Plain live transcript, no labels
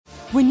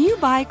When you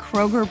buy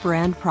Kroger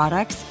brand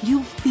products,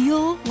 you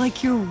feel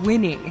like you're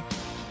winning.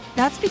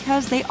 That's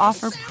because they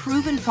offer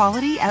proven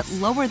quality at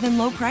lower than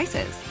low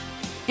prices.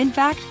 In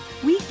fact,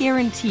 we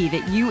guarantee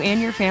that you and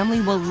your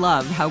family will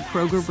love how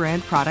Kroger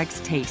brand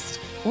products taste,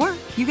 or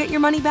you get your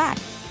money back.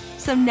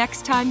 So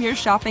next time you're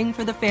shopping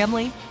for the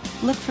family,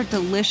 look for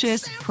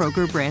delicious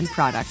Kroger brand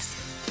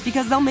products,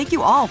 because they'll make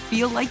you all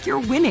feel like you're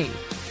winning.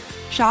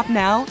 Shop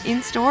now,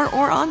 in-store,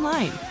 or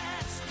online.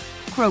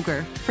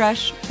 Kroger,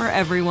 fresh for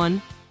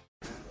everyone.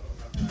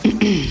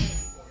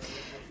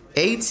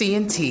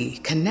 AT&T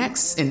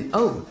connects an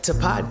ode to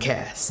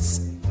podcasts.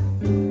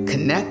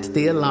 Connect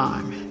the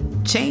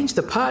alarm. Change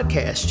the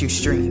podcast you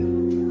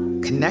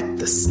stream. Connect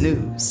the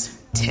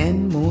snooze.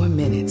 10 more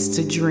minutes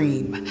to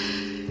dream.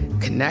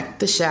 Connect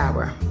the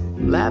shower.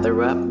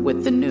 Lather up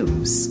with the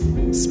news.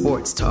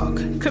 Sports talk,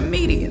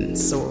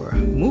 comedians, or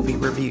movie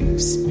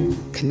reviews.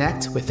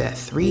 Connect with that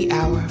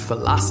 3-hour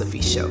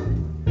philosophy show.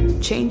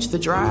 Change the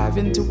drive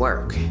into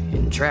work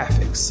in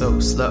traffic so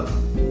slow.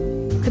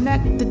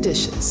 Connect the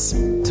dishes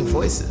to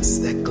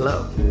voices that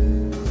glow.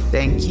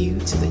 Thank you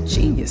to the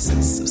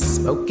geniuses of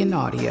spoken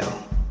audio.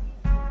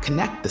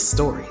 Connect the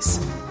stories.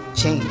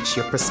 Change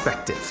your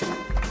perspective.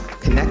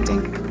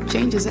 Connecting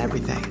changes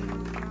everything.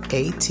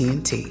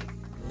 AT&T.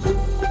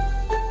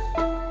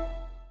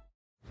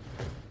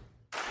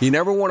 You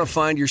never want to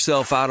find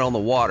yourself out on the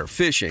water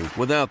fishing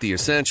without the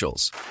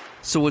essentials.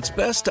 So it's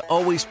best to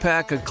always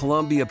pack a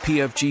Columbia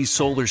PFG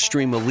Solar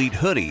Stream Elite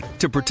hoodie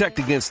to protect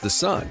against the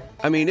sun.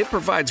 I mean, it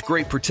provides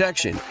great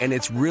protection, and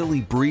it's really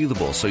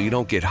breathable so you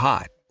don't get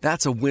hot.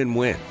 That's a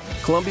win-win.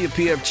 Columbia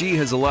PFG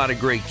has a lot of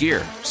great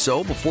gear,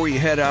 so before you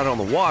head out on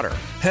the water,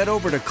 head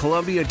over to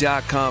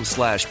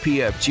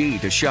Columbia.com/PFG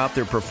to shop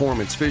their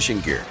performance fishing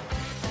gear.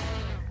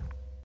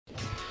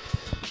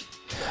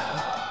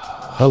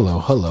 Hello.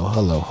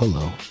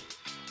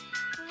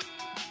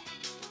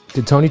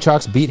 Did Tony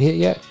Chalk's beat hit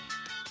yet?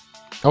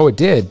 Oh, it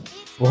did.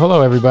 Well,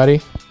 hello, everybody.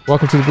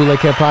 Welcome to the Bootleg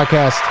Kev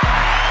Podcast.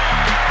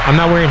 I'm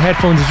not wearing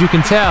headphones, as you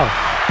can tell,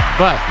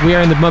 but we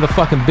are in the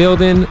motherfucking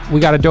building. We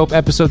got a dope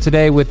episode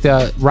today with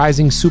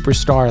rising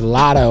superstar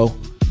Latto,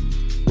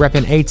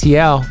 repping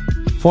ATL,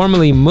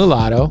 formerly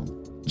Mulatto,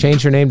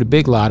 changed her name to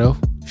Big Latto.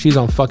 She's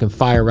on fucking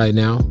fire right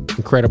now.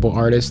 Incredible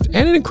artist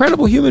and an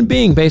incredible human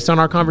being based on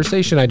our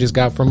conversation I just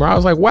got from her. I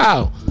was like,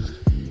 wow,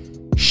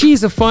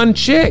 she's a fun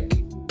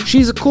chick.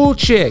 She's a cool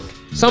chick.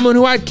 Someone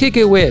who I'd kick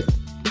it with.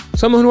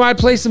 Someone who I'd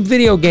play some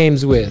video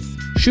games with.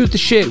 Shoot the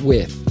shit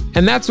with.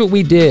 And that's what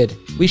we did.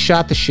 We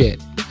shot the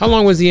shit. How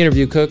long was the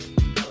interview, Cook?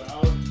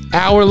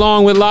 Hour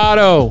long with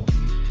Latto.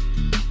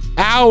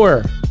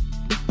 Hour.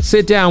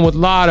 Sit down with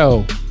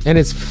Latto. And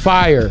it's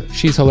fire.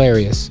 She's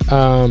hilarious.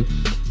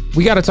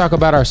 We got to talk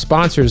about our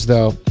sponsors,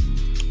 though.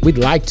 We'd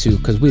like to,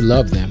 because we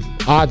love them.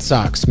 Odd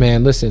Socks,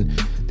 man. Listen,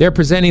 they're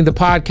presenting the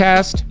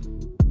podcast,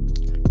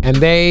 and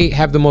they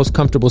have the most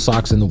comfortable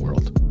socks in the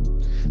world.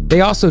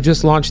 They also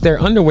just launched their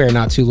underwear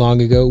not too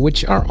long ago,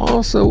 which are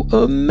also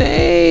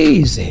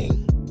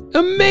amazing.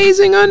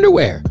 Amazing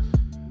underwear.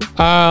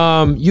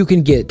 You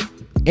can get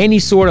any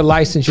sort of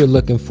license you're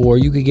looking for.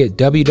 You could get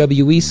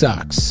WWE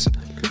socks.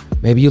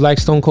 Maybe you like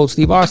Stone Cold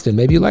Steve Austin.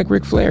 Maybe you like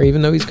Ric Flair,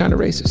 even though he's kind of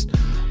racist.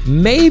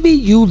 Maybe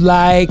you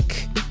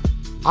like,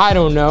 I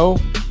don't know,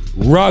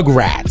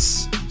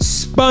 Rugrats,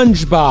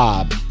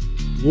 SpongeBob.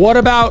 What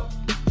about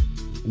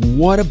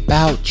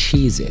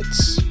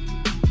Cheez-Its?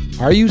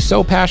 Are you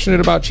so passionate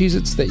about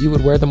Cheez-Its that you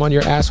would wear them on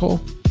your asshole?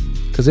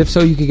 Because if so,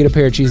 you could get a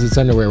pair of Cheez-Its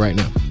underwear right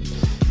now.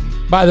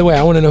 By the way,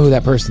 I want to know who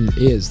that person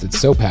is that's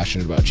so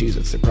passionate about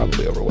Cheez-Its. They're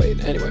probably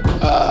overweight. Anyway,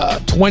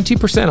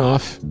 20%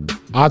 off,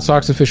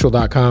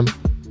 oddsocksofficial.com.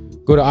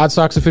 Go to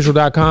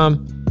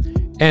oddsocksofficial.com.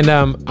 And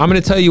I'm going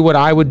to tell you what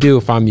I would do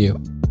if I'm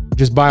you.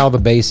 Just buy all the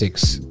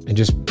basics and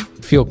just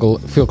feel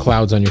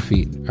clouds on your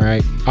feet. All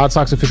right.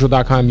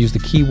 Oddsocksofficial.com. Use the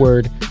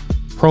keyword,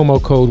 promo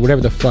code,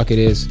 whatever the fuck it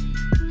is.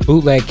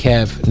 Bootleg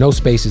Kev. No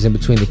spaces in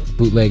between the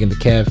bootleg and the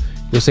Kev.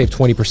 You'll save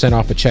 20%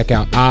 off at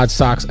checkout.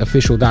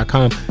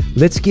 Oddsocksofficial.com.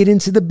 Let's get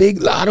into the Big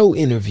Latto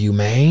interview,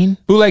 man.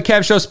 Bootleg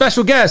Kev Show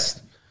special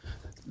guest,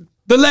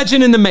 the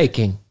legend in the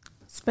making.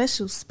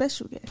 Special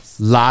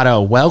guest.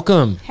 Latto,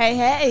 welcome.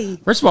 Hey.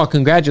 First of all,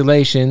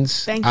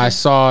 congratulations. Thank you. I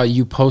saw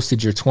you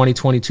posted your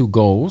 2022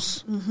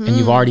 goals, and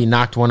you've already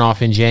knocked one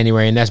off in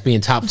January, and that's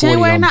being top 40.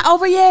 January not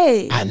over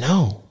yet. I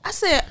know. I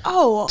said,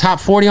 oh. Top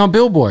 40 on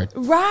Billboard.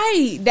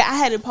 Right. I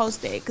had to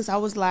post that because I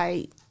was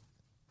like,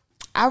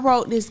 I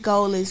wrote this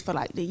goal list for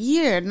like the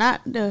year,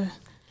 not the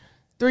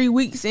 3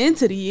 weeks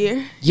into the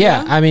year.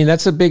 Yeah, you know? I mean,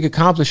 that's a big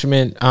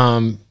accomplishment.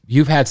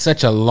 You've had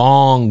such a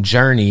long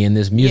journey in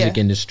this music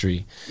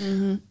industry.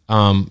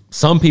 Mm-hmm.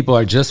 Some people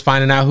are just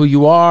finding out who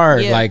you are.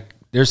 Yeah. Like,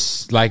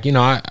 there's like, you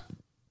know,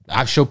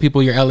 I've showed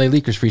people your LA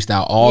Leakers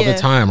freestyle all the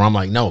time. Where I'm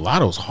like, no,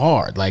 Latto's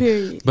hard. Like,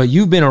 but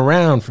you've been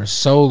around for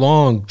so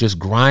long, just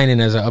grinding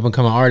as an up and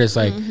coming artist.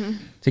 Like,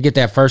 to get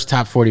that first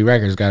top 40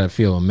 records, got to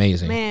feel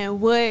amazing. Man,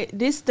 what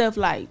this stuff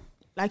like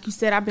you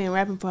said, I've been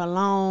rapping for a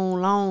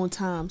long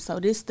time.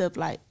 So this stuff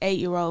like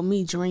 8-year-old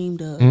me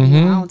dreamed of. You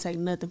know, I don't take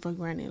nothing for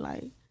granted.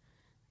 Like,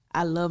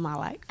 I love my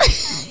life.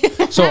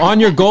 So on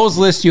your goals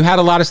list, you had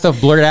a lot of stuff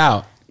blurred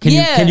out.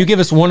 Can you give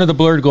us one of the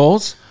blurred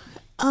goals?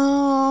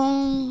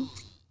 One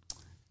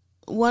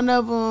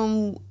of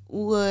them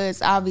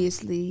was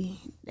obviously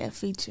that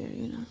feature,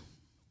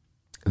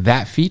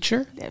 That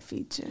feature? That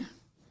feature.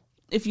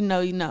 If you know,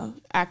 you know.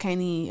 I can't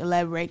even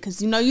elaborate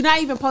because, you're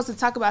not even supposed to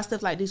talk about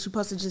stuff like this. You're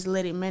supposed to just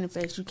let it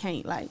manifest. You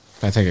can't, Can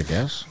I take a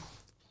guess?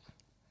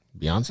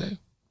 Beyonce?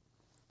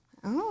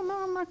 I don't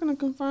know. I'm not going to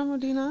confirm or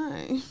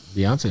deny.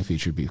 Beyonce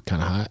feature would be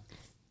kind of hot.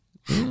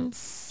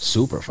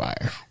 Super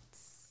fire.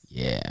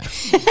 Yeah.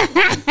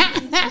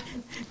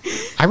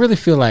 I really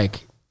feel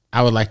like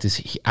I would like to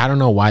see, I don't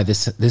know why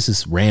this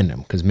is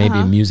random because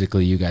maybe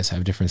musically you guys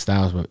have different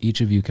styles, but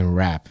each of you can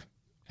rap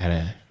at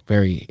a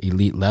very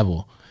elite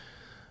level.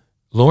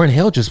 Lauryn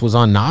Hill just was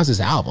on Nas's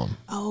album.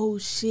 Oh,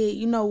 shit.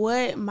 You know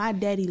what? My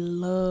daddy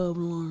loved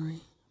Lauryn.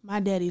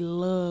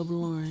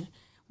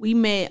 We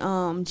met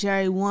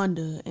Jerry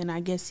Wonder, and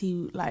I guess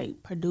he,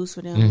 produced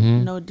for them.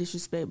 Mm-hmm. No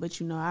disrespect, but,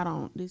 I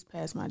don't, this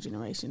past my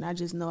generation. I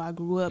just know I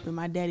grew up, and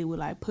my daddy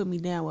would, put me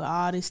down with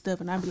all this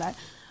stuff, and I'd be like,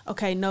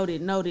 okay, noted.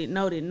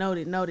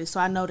 So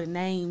I know the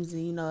names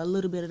and, a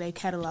little bit of their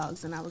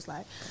catalogs, and I was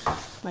like,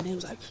 my daddy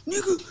was like,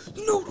 nigga,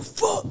 you know what the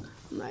fuck?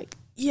 I'm like,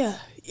 yeah.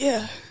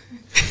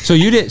 So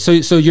you did.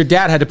 So your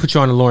dad had to put you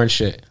on the Lauryn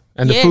shit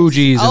and the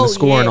Fugees and the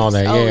score and all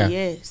that. Yeah.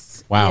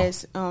 Yes. Wow.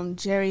 Yes.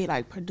 Jerry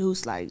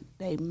produced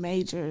they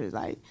major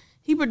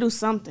he produced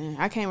something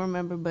I can't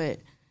remember, but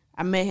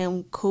I met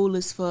him cool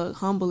as fuck,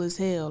 humble as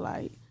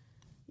hell.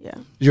 Yeah.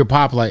 Your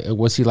pop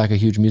was he a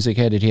huge music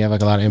head? Did he have a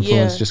lot of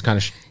influence? Yeah. Just kind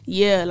of.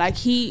 Yeah.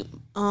 He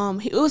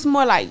it was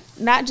more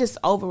not just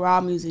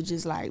overall music,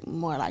 just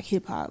more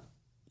hip hop.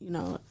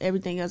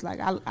 Everything else,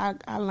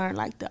 I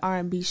learned the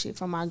R&B shit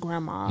from my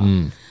grandma,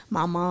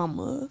 my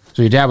mama.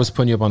 So your dad was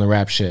putting you up on the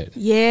rap shit.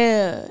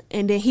 Yeah,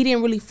 and then he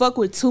didn't really fuck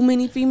with too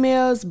many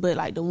females,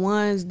 but the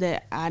ones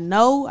that I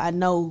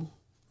know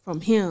from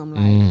him.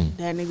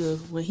 That nigga,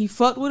 when he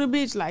fucked with a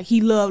bitch,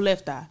 he loved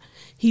Left Eye.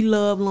 He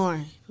loved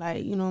Lauryn.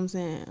 You know what I'm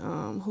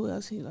saying? Who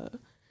else he loved?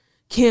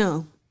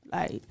 Kim.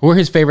 Who were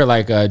his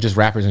favorite just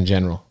rappers in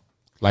general?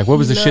 What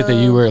was the shit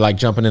that you were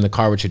jumping in the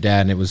car with your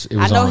dad and it was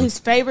I know on? His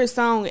favorite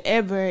song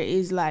ever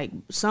is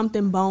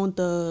something Bone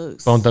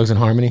Thugs. Bone Thugs and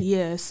Harmony?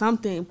 Yeah,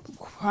 something,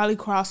 probably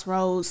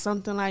Crossroads,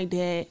 something like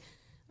that.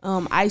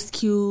 Ice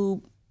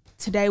Cube,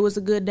 Today Was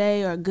a Good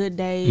Day or a Good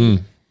Day.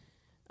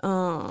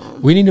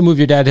 We need to move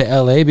your dad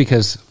to LA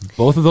because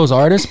both of those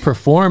artists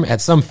perform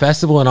at some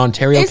festival in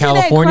Ontario,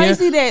 California. That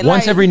crazy that,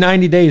 once every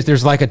 90 days,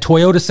 there's a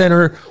Toyota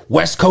Center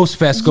West Coast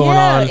Fest going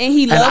on. And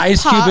he loves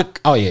Ice pop. Cube.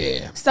 Oh,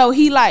 yeah. So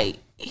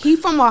he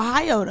from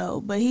Ohio though,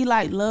 but he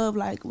love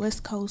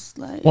West Coast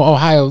Well,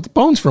 Ohio,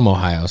 Bone's from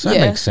Ohio, so that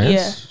makes sense.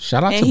 Yeah.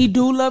 Shout out and to he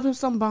do love him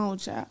some Bone,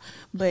 child,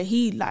 but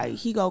he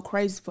go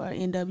crazy for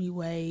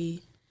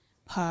NWA,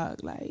 Pac,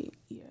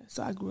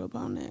 So I grew up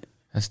on that.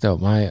 That's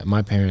dope.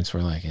 My parents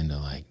were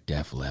into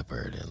Def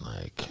Leppard and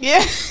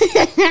yeah.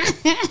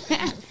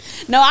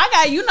 No, I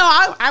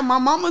got I my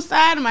mama's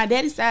side and my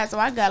daddy's side, so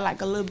I got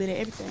a little bit of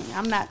everything.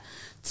 I'm not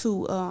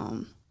too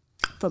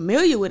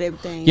familiar with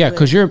everything. Yeah,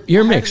 because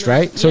you're mixed,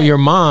 right? So your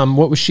mom,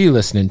 what was she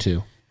listening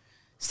to?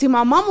 See,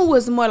 my mama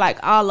was more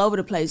all over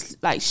the place.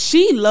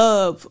 She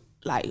loved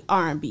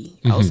R&B,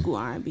 old school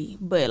R&B,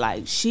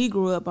 but she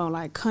grew up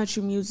on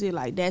country music,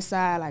 that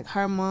side.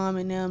 Her mom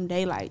and them,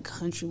 they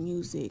country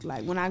music.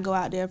 When I go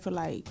out there for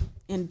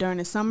during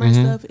the summer and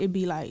stuff, it'd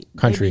be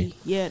country.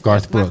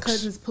 Garth Brooks. My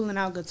cousins pulling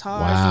out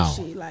guitars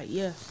and shit.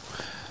 Yeah.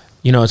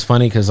 It's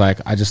funny because I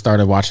just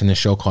started watching this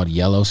show called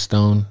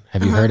Yellowstone.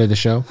 Have you heard of the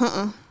show?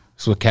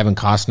 It's with Kevin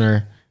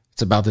Costner.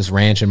 It's about this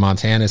ranch in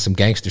Montana. It's some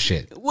gangster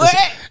shit. What?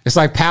 It's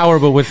like Power,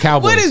 but with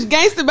cowboys. What is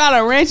gangster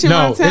about a ranch in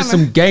Montana? No, it's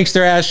some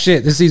gangster ass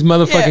shit. This these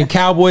motherfucking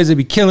cowboys that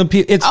be killing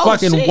people. It's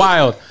fucking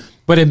wild.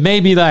 But it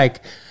made me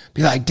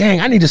be like, dang,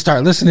 I need to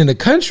start listening to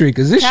country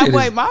because this shit is...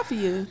 Cowboy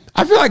Mafia.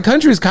 I feel like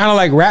country is kind of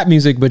like rap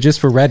music, but just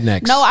for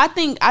rednecks. No, I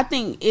think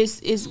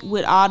it's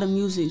with all the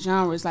music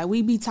genres.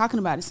 We be talking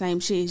about the same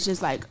shit. It's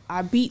just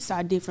our beats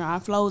are different, our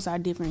flows are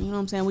different. You know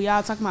what I'm saying? We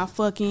all talking about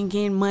fucking,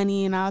 getting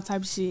money and all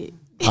type of shit.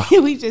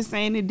 We just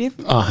saying it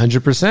different.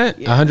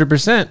 100%.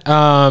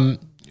 100%.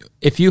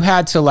 If you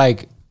had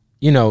to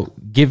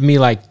give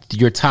me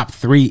your top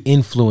 3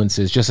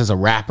 influences just as a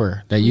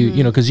rapper that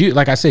you because you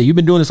like I said, you've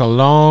been doing this a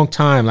long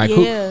time.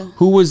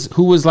 Who was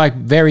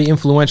very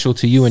influential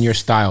to you and your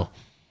style?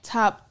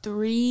 Top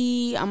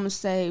 3, I'm gonna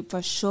say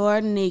for sure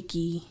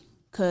Nicki.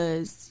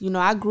 Cause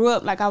I grew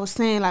up I was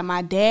saying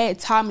my dad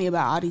taught me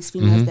about all these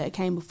females that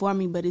came before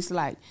me, but it's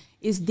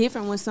it's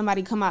different when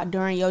somebody come out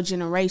during your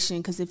generation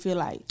because it feel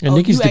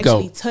Nicki's you the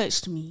actually GOAT.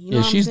 touched me. You know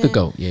Yeah, what she's I'm the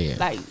saying? GOAT.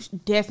 Yeah.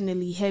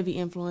 Definitely heavy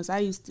influence. I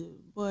used to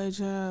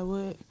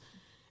what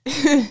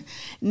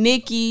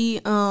Nicki,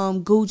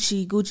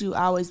 Gucci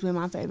always been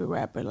my favorite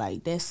rapper.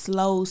 That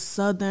slow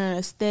southern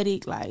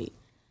aesthetic, and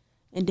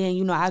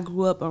then I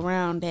grew up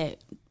around that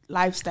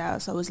lifestyle,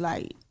 so it's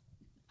I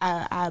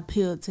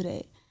appealed to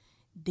that.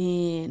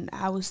 Then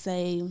I would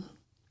say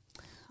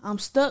I'm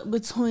stuck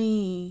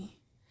between.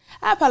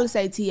 I'd probably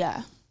say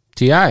T.I.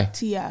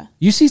 T.I.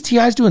 You see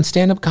T.I.'s doing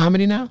stand-up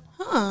comedy now?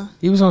 Huh.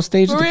 He was on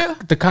stage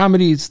at the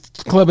comedy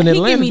club in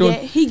Atlanta.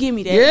 He give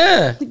me that.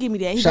 Yeah. He give me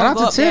that. He Shout out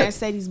go to up there Tip. and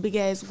say these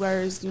big-ass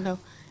words, you know.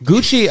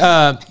 Gucci,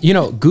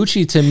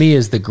 Gucci to me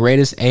is the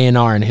greatest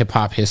A&R in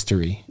hip-hop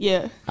history.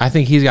 Yeah. I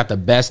think he's got the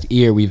best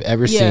ear we've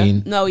ever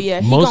seen. No, yeah.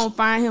 He gonna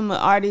find him an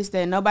artist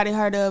that nobody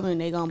heard of, and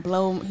they gonna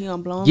blow him. He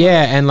gonna blow him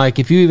Yeah, up. and like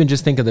if you even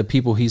just think of the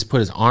people he's put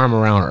his arm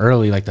around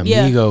early, like the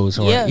Migos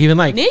or even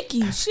like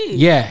Nicki, shit.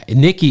 Yeah,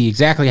 Nicki,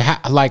 exactly.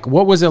 Like,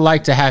 what was it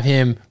like to have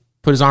him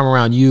put his arm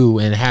around you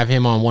and have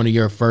him on one of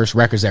your first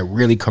records that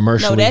really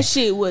commercially? No, that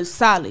shit was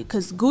solid,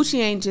 because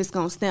Gucci ain't just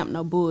gonna stamp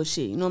no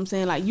bullshit. You know what I'm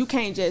saying? Like, you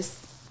can't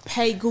just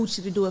pay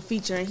Gucci to do a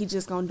feature and he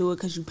just gonna do it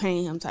because you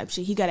paying him type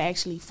shit. He gotta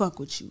actually fuck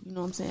with you. You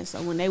know what I'm saying?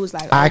 So when they was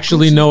like, I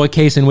actually know a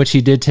case in which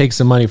he did take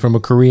some money from a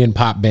Korean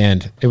pop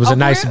band. It was a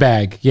nice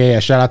bag.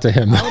 Yeah, shout out to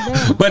him.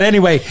 But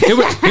anyway,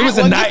 it was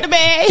a nice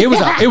bag.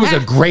 It was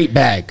a great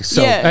bag.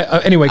 So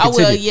anyway,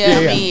 continue.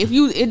 I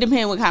mean, it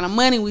depends what kind of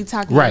money we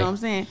talking. Right. You know what I'm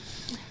saying?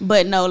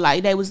 But no,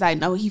 like they was like,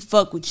 no, he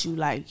fuck with you.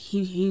 Like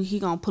he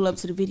gonna pull up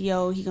to the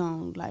video. He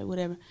gonna like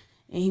whatever.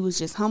 And he was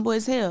just humble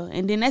as hell.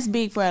 And then that's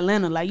big for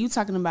Atlanta. Like, you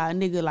talking about a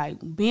nigga, like,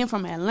 being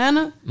from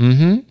Atlanta,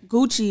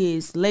 Gucci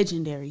is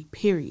legendary,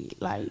 period.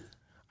 Like,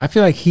 I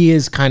feel like he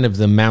is kind of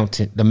the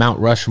Mount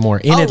Rushmore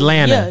in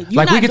Atlanta. Yeah,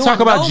 like, we could talk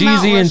about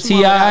Jeezy and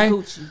T.I.,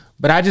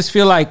 but I just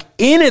feel like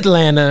in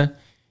Atlanta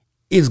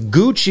is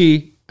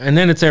Gucci, and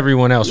then it's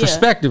everyone else,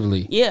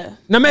 respectively. Yeah.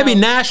 Now, maybe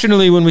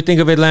nationally, when we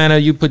think of Atlanta,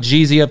 you put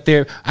Jeezy up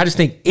there. I just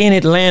think in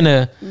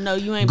Atlanta, no,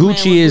 you ain't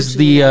Gucci is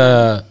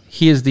the...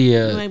 He is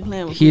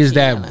the. He is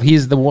that.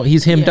 He's the one.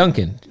 He's him.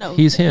 Duncan. No,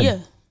 he's him. Yeah.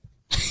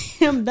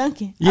 Him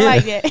Duncan. Yeah. I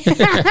like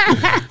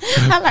that.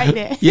 I like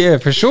that. Yeah,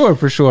 for sure.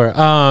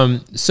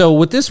 So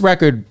with this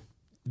record,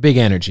 Big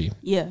Energy.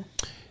 Yeah.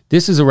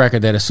 This is a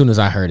record that as soon as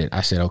I heard it,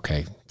 I said,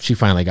 okay, she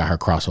finally got her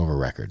crossover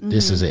record.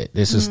 This is it.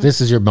 This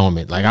is your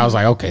moment. Like I was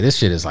like, okay, this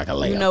shit is like a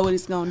layup. You know what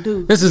it's gonna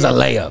do. This is a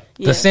layup.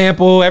 Yeah. The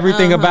sample,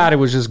 everything about it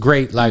was just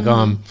great. Like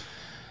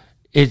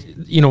it,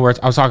 where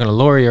I was talking to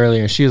Lori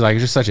earlier, and she was like,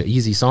 it's just such an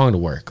easy song to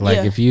work. Like,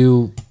 if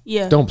you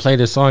don't play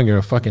this song, you're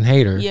a fucking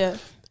hater. Yeah.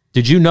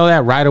 Did you know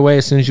that right away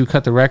as soon as you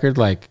cut the record,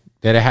 like,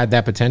 that it had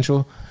that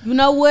potential? You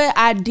know what?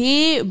 I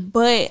did,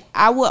 but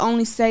I would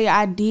only say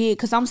I did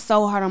because I'm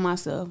so hard on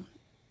myself.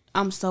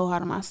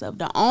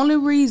 The only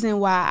reason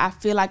why I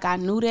feel like I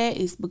knew that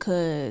is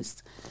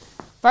because,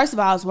 first of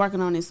all, I was working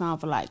on this song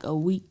for like a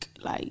week,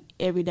 like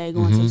every day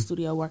going to the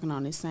studio working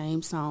on this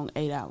same song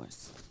 8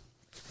 hours.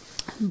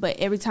 But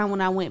every time when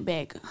I went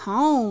back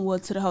home or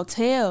to the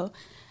hotel,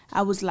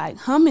 I was like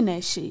humming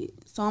that shit.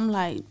 So I'm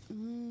like,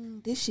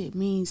 this shit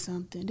means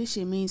something.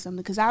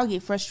 Because I'll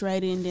get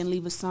frustrated and then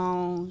leave a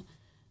song,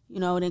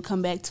 then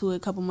come back to it a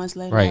couple months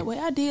later. Right. Like, wait,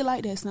 I did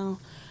like that song.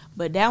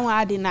 But that one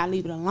I did not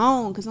leave it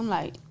alone because I'm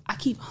like, I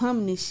keep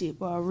humming this shit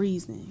for a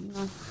reason,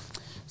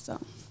 So,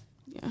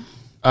 yeah.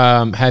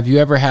 Have you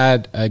ever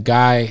had a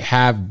guy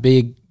have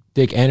big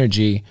dick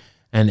energy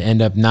and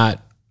end up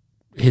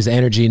his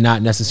energy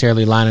not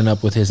necessarily lining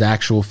up with his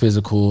actual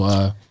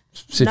physical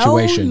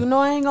situation? No,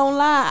 I ain't gonna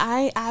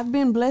lie. I've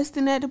been blessed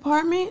in that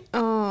department.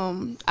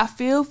 I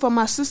feel for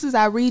my sisters.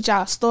 I read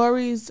y'all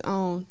stories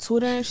on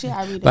Twitter and shit.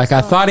 I read. Like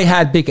I thought he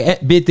had big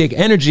dick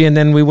energy, and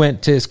then we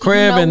went to his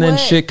crib, and then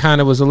shit kind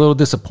of was a little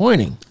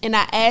disappointing. And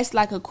I asked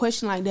like a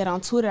question like that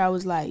on Twitter. I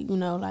was like,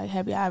 like,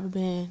 have you ever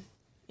been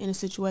in a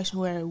situation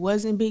where it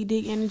wasn't big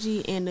dick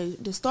energy? And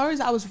the stories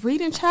I was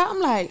reading, child,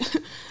 I'm like,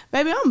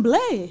 baby, I'm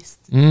blessed.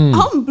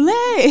 I'm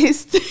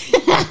blessed.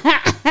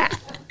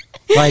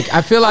 Like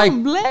I feel like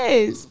I'm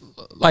blessed.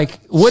 Like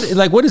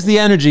what is the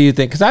energy you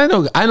think? Because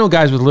I know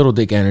guys with little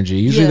dick energy.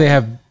 Usually they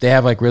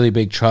have like really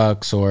big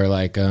trucks or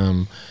like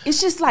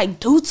It's just like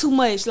do too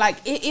much. Like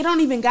it don't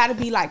even got to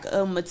be like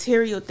a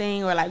material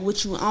thing or like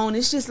what you own.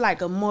 It's just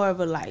like a more of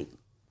a like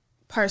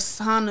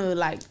persona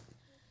like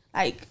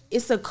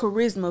it's a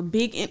charisma.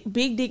 Big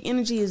dick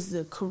energy is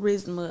the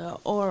charisma,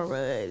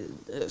 aura,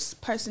 the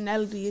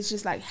personality. It's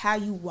just like how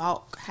you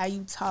walk, how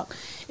you talk.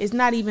 It's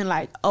not even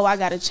like, oh, I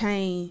got a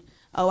chain.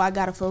 Oh, I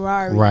got a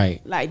Ferrari.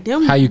 Right. Like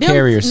them. How you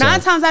carry yourself. 9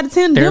 times out of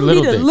 10, they're them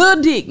be the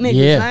little dick niggas.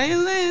 Yeah.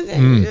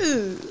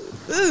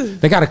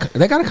 They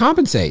gotta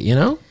compensate,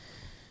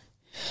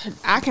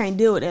 I can't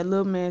deal with that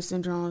little man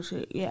syndrome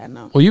shit. Yeah,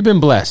 no. Well, you've been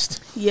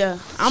blessed. Yeah,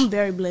 I'm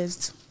very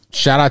blessed.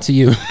 Shout out to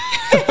you.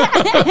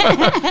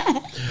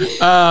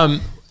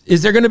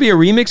 Is there going to be a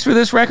remix for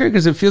this record?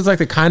 Because it feels like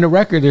the kind of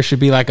record there should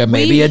be like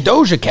maybe a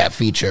Doja Cat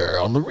feature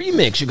on the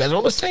remix. You guys are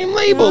on the same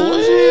label.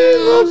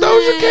 Little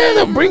Doja Cat.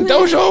 They'll bring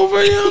Doja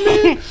over. You know what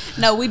I mean?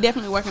 No, we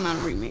definitely working on a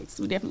remix.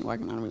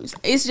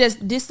 It's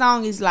just this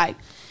song is like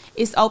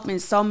it's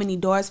opened so many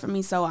doors for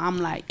me. So I'm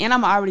like, and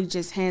I'm already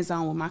just hands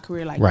on with my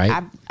career. Like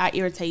I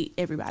irritate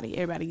everybody.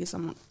 Everybody gets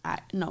on.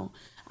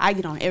 I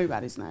get on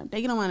everybody's nerve.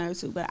 They get on my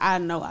nerves too, but I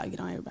know I get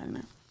on everybody's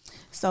nerve.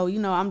 So,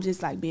 I'm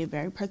just like being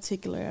very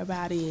particular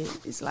about it.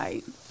 It's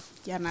like,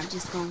 y'all not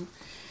just gonna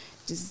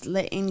just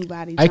let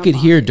anybody. I could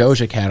hear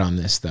Doja Cat on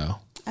this though.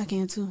 I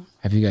can too.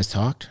 Have you guys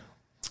talked?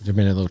 Has there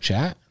been a little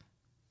chat?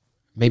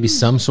 maybe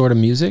some sort of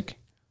music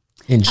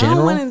in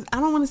general? I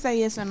don't want to say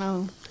yes or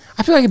no.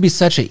 I feel like it'd be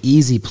such an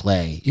easy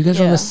play. You guys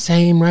are on the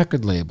same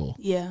record label.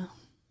 Yeah.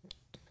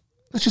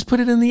 Let's just put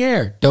it in the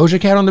air. Doja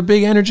Cat on the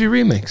Big Energy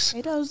remix.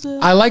 Hey, Doja.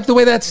 I like the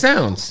way that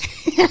sounds.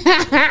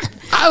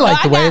 I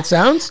like the way it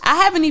sounds. I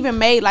haven't even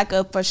made like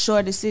a for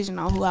sure decision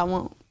on who I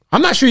want.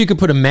 I'm not sure you could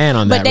put a man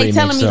on that remix. But they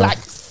telling me though. like,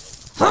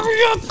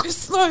 hurry up.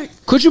 It's like,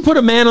 could you put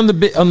a man on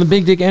the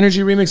Big Dick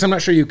Energy remix? I'm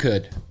not sure you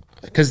could.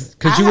 Because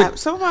you would.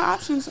 Some of my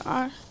options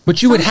are.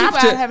 But you would have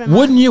to.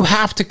 Wouldn't you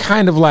have to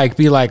kind of like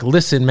be like,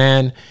 listen,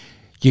 man,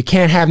 you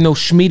can't have no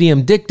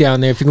schmedium dick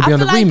down there if you're gonna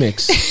be on the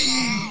remix.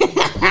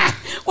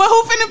 Well,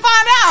 who finna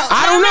find out?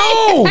 I don't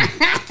know.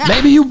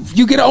 Maybe you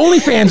get an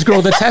OnlyFans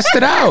girl to test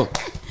it out.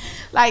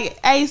 Like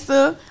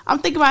Asa, I'm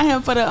thinking about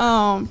him for the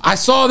I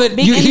saw that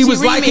he was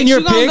remix. liking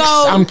your pics.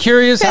 I'm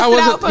curious, how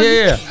was it?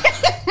 Yeah.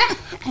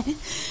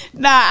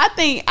 Nah, I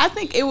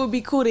think it would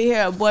be cool to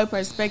hear a boy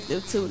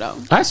perspective too, though.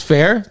 That's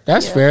fair.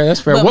 That's fair.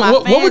 But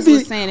my fans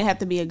was saying it have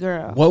to be a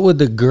girl. What would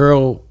the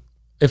girl,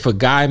 if a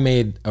guy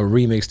made a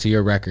remix to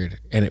your record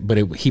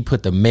he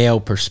put the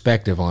male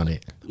perspective on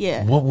it?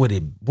 Yeah. What would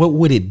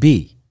it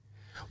be?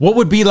 What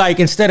would be like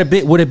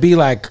would it be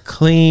like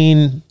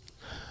clean?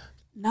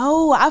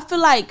 No, I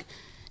feel like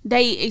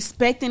they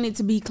expecting it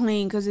to be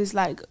clean because it's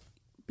like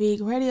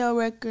big radio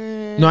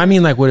record. No, I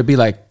mean like would it be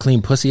like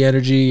clean pussy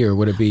energy or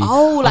would it be?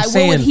 Oh, like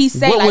what would he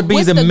say? What like, would be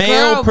what's the girl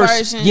male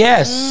version?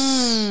 Yes.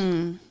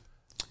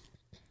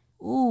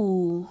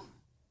 Ooh,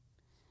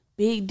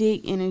 big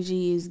dick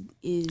energy is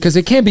because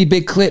it can't be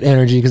big clit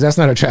energy because that's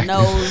not attractive.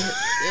 No.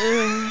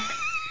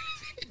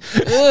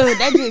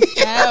 That just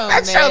sounds.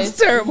 That sounds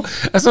terrible.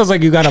 That sounds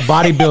like you got a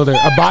bodybuilder.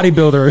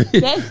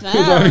 That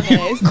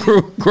sounds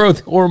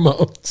growth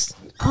hormones.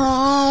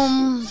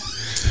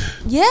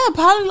 Yeah,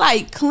 probably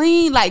like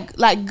clean,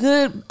 like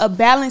good, a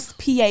balanced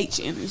pH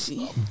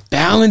energy.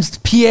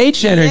 Balanced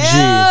pH energy.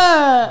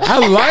 Yeah. I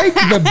like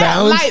the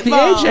balanced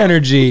pH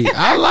energy.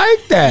 I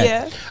like that.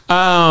 Yeah.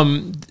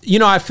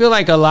 I feel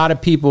like a lot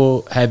of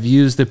people have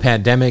used the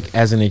pandemic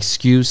as an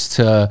excuse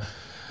to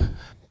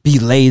be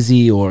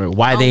lazy or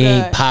why they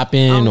ain't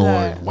popping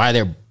or why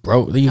they're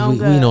broke. We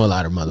know a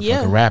lot of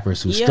motherfucking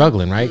rappers who's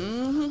struggling, right?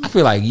 Mm-hmm. I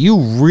feel like you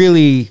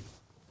really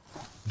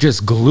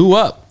just glue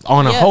up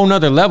on a whole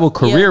nother level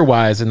career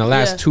wise in the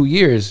last 2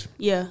 years.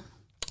 Yeah.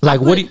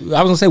 Like I was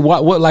gonna say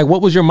what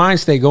was your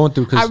mind state going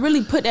through? I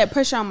really put that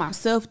pressure on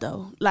myself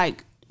though.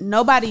 Like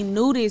nobody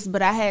knew this,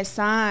 but I had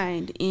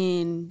signed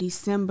in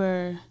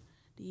December.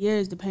 The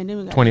years the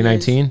pandemic.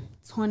 2019.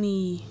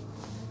 2020.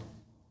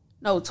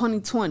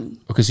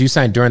 Because you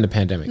signed during the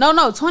pandemic. No,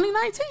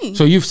 2019.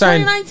 So you've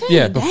signed,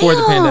 before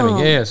the Damn.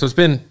 pandemic. Yeah, so it's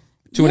been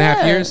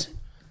 2.5 years.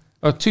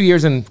 Oh, 2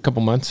 years and a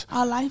couple months.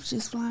 Our life's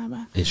just flying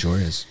by. It sure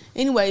is.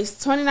 Anyways,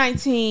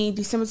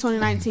 December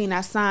 2019,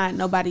 I signed.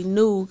 Nobody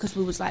knew because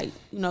we was like,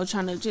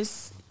 trying to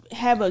just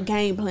have a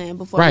game plan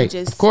before we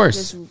just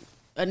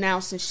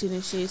announcing shit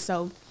and shit.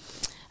 So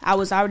I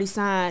was already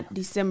signed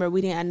December.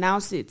 We didn't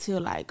announce it till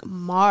like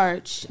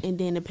March, and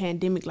then the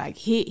pandemic like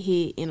hit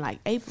in like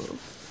April.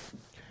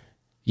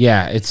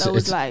 Yeah, it's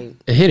like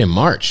it hit in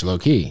March, low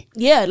key.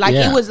 Yeah,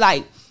 it was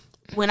like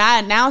when I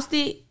announced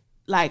it,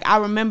 like I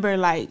remember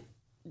like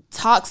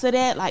talks of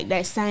that, like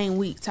that same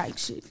week type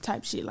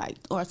shit, like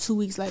or 2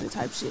 weeks later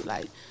type shit,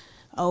 like,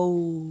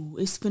 oh,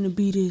 it's finna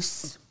be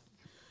this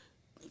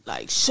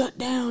like shut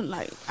down.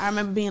 Like I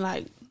remember being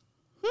like,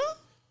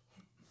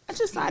 I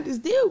just signed this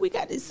deal. We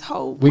got this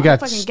whole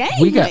fucking game.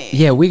 We got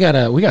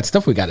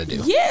stuff we gotta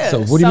do. Yeah.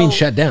 So what do you mean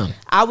shut down?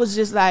 I was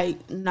just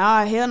like,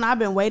 nah, hell no, I've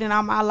been waiting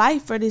all my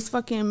life for this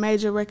fucking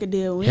major record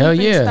deal. We hell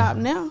ain't yeah. stop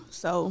now.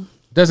 So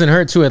doesn't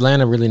hurt too.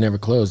 Atlanta really never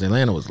closed.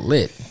 Atlanta was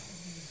lit.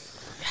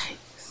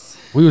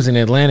 Yikes. We was in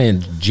Atlanta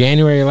in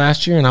January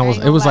last year, and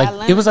it was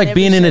like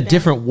being in a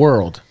different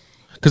world.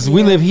 Because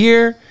we live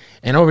here.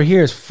 And over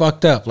here is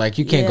fucked up. Like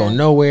you can't go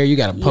nowhere. You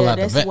got to pull out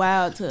the that's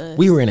wild to us.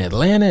 We were in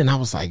Atlanta, and I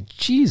was like,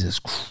 Jesus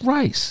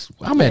Christ!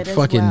 I'm at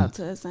fucking. Wild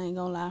to us. I ain't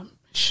gonna lie.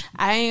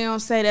 I ain't gonna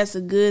say that's a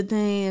good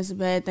thing. It's a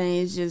bad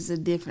thing. It's just a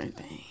different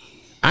thing.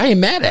 I ain't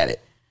mad at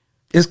it.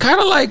 It's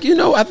kind of like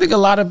I think a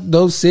lot of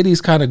those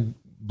cities kind of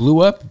blew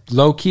up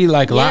low key.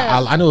 Like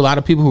I know a lot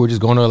of people who were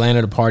just going to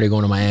Atlanta to party,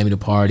 going to Miami to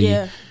party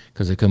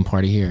because they couldn't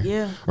party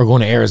here. Or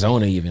going to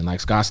Arizona even, like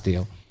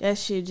Scottsdale. That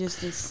shit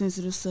just a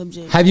sensitive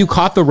subject. Have you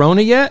caught the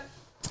Rona yet?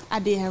 I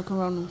did have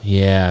corona.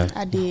 Yeah.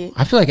 I did.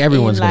 I feel like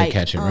everyone's going to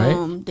catch it,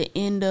 right? The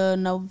end of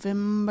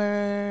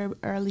November,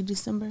 early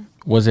December.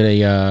 Was it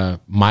a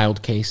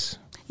mild case?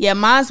 Yeah,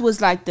 mine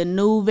was like the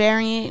new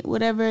variant,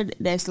 whatever.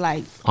 That's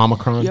like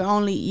Omicron. You're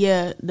only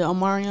the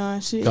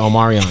Omarion shit. The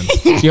Omarion.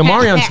 The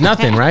Omarion's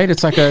nothing, right?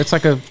 It's like a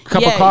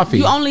cup of coffee.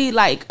 You only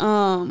like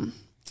I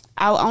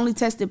only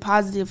tested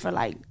positive for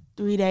like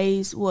 3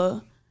 days.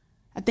 Well,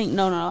 I think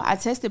no. I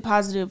tested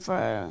positive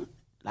for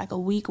like a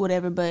week,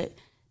 whatever, but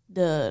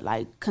the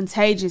like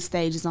contagious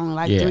stage is only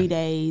like 3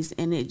 days,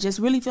 and it just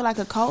really feel like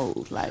a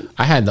cold. Like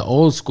I had the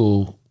old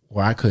school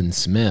where I couldn't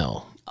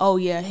smell. Oh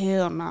yeah,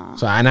 hell nah.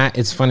 So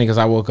it's funny because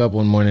I woke up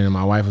one morning and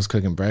my wife was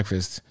cooking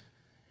breakfast,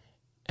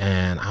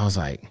 and I was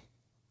like,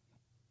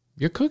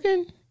 You're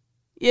cooking?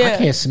 Yeah. I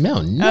can't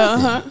smell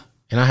nothing.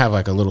 And I have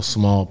like a little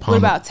small palm. What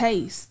about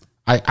taste?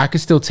 I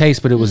could still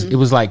taste, but it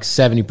was like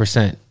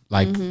 70%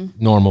 like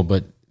normal.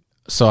 But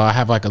so I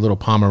have like a little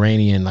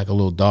Pomeranian, like a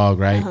little dog,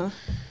 right?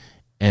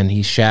 And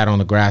he shat on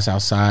the grass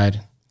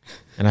outside.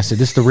 And I said,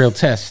 this is the real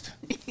test.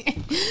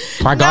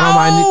 So I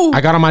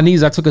got on my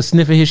knees. I took a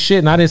sniff of his shit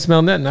and I didn't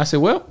smell nothing. I said,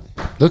 well,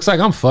 looks like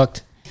I'm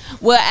fucked.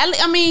 Well,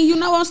 I mean, you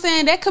know what I'm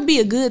saying? That could be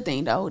a good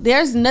thing, though.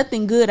 There's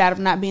nothing good out of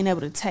not being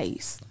able to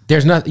taste.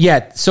 There's nothing.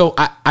 Yeah. So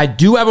I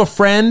do have a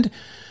friend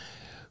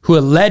who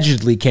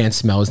allegedly can't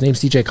smell. His name's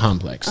DJ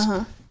Complex.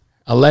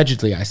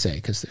 Allegedly, I say,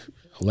 because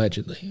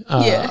allegedly.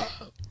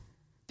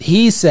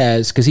 He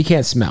says, because he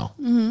can't smell.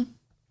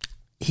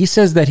 He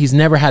says that he's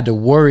never had to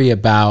worry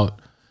about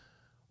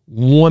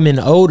woman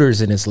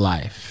odors in his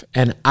life.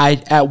 And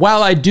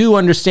while I do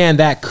understand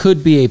that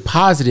could be a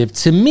positive,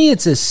 to me,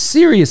 it's a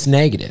serious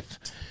negative.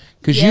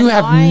 Because you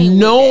have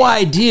no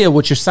idea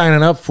what you're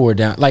signing up for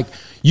down. Like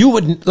you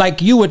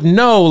would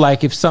know,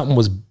 like if something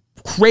was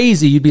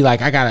crazy, you'd be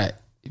like, I gotta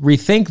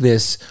rethink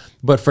this.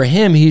 But for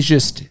him,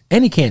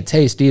 and he can't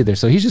taste either.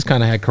 So he's just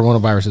kind of had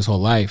coronavirus his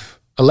whole life,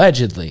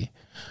 allegedly.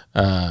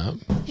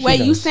 Wait,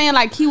 you saying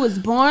like he was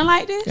born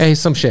like this? Hey,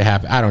 some shit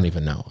happened. I don't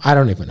even know.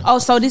 Oh,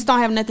 so this don't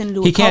have nothing to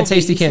do with he can't COVID,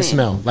 taste, he can't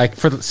smell. Like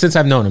since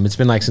I've known him, it's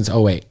been like since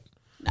 2008.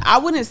 I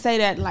wouldn't say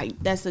that like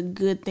that's a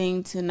good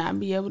thing to not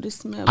be able to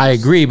smell. I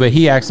agree, but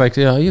he acts like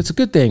it's a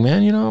good thing,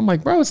 man. You know, I'm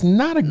like, bro, it's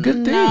not a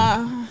good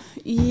thing.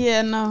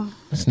 Yeah, no.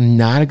 It's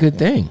not a good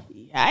thing.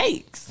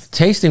 Yikes.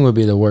 Tasting would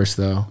be the worst,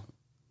 though.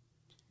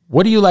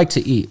 What do you like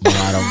to eat,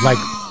 Mulatto? Like,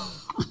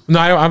 no,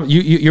 I don't.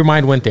 Your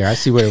mind went there. I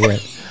see where it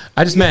went.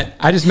 I just meant.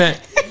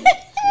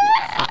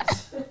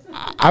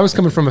 I was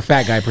coming from a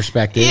fat guy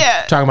perspective,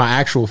 talking about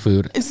actual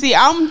food. See,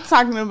 I'm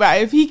talking about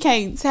if he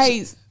can't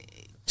taste.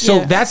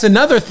 So that's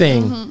another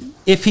thing.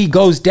 If he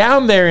goes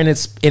down there and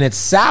it's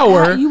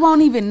sour, you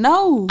won't even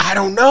know. I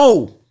don't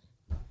know.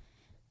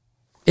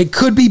 It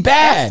could be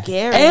bad. That's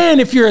scary. And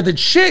if you're the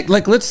chick,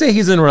 like let's say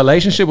he's in a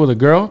relationship with a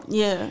girl.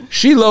 Yeah.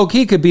 She low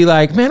key could be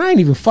like, man, I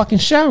ain't even fucking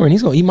showering.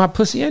 He's gonna eat my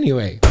pussy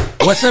anyway.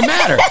 What's the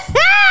matter?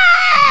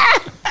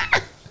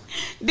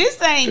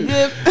 This ain't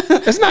good.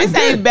 It's not this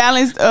good. Ain't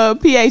balanced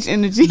pH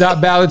energy.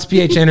 Not balanced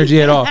pH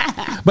energy at all.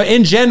 But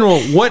in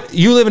general,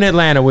 you live in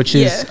Atlanta, which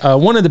is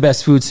one of the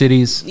best food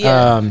cities.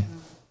 Yeah.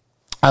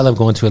 I love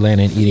going to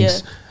Atlanta and eating.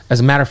 As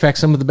a matter of fact,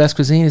 some of the best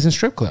cuisine is in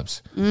strip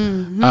clubs.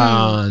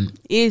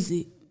 Is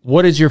it?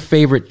 What is your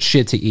favorite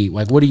shit to eat?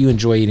 Like, what do you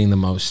enjoy eating the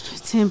most?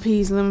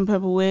 10-piece lemon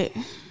pepper wet.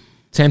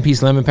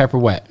 10-piece lemon pepper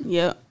wet.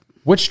 Yep.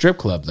 Which strip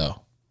club though?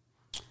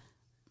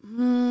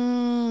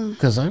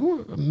 Because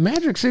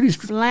Magic City's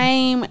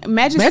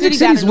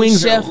City's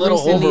wings are a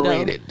little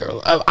overrated.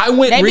 I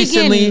went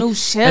recently,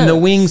 and the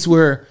wings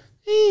were.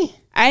 I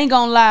ain't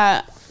gonna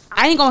lie.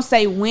 I ain't gonna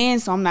say when,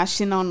 so I'm not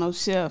shitting on no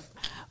chef.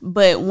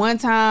 But one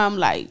time,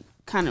 like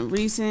kind of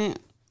recent,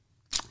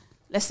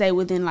 let's say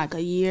within like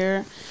a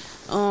year,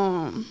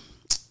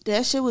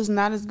 that shit was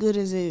not as good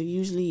as it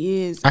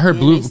usually is. I heard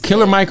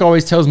Killer Mike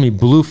always tells me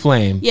Blue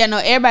Flame. Yeah, no,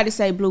 everybody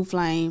say Blue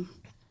Flame.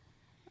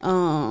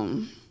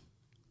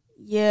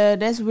 Yeah,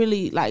 that's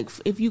really like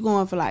if you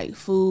going for like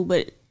food,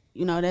 but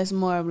you know that's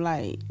more of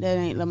like that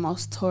ain't the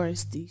most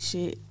touristy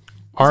shit.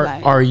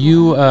 Are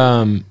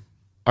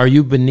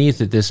you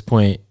beneath at this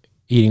point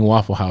eating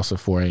Waffle House at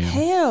 4 a.m.?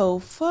 Hell,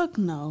 fuck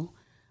no.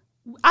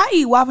 I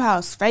eat Waffle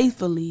House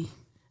faithfully.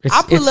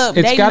 I pull up.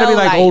 It's got to be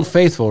like Old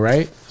Faithful,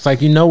 right? It's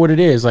like you know what it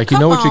is. Like you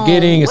know what you're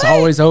getting. It's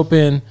always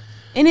open.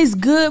 And it's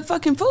good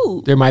fucking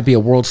food. There might be a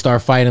World Star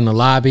fight in the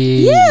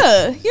lobby.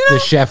 Yeah, you know the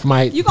chef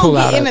might pull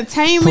out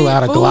entertainment, pull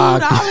out a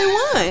Glock, all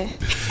in one.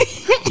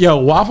 Yo,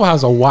 Waffle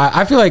House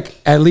I feel like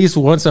at least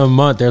once a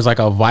month there's like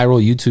a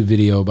viral YouTube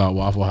video about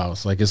Waffle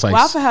House. Like it's like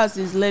Waffle House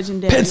is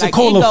legendary.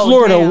 Pensacola, like,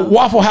 Florida. Down.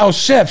 Waffle House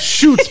chef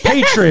shoots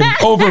patron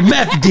over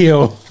meth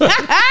deal.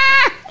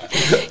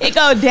 It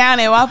go down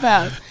at Waffle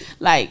House.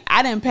 Like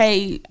I didn't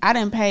pay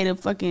the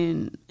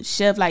fucking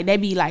chef. Like they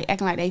be like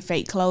acting like they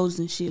fake clothes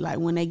and shit. Like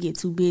when they get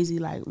too busy,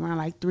 like around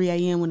like 3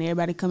 a.m. when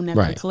everybody coming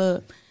out the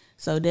club.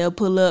 So they'll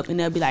pull up and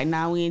they'll be like,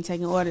 "Nah, we ain't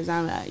taking orders."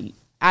 I'm like,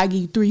 "I give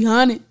you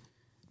 $300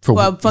 for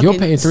a fucking you're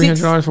paying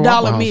 $300 for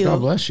Waffle House. meal." God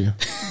bless you.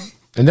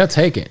 And they'll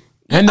take it.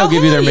 And they'll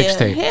give you their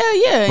mixtape. Hell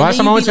yeah. Last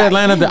time I went to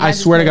Atlanta, I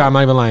swear to God, I'm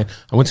not even lying.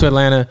 I went to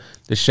Atlanta.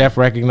 The chef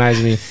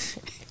recognized me.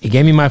 He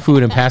gave me my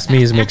food and passed me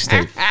his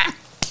mixtape.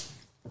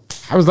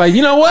 I was like,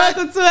 you know what?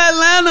 Welcome to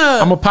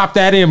Atlanta. I'm gonna pop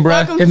that in, bro.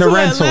 Welcome in the to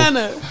rental.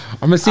 Atlanta.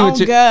 I'm gonna see I'm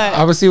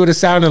gonna see what it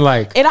sounded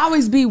like. It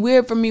always be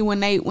weird for me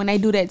when they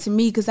do that to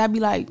me because I be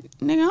like,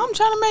 nigga, I'm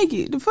trying to make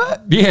it. The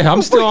fuck? Yeah,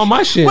 I'm still on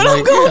my shit. What like,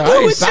 I'm gonna do I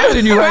ain't with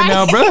signing you right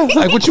now, bro.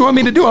 Like, what you want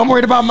me to do? I'm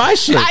worried about my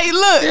shit. Like,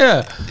 look.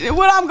 Yeah.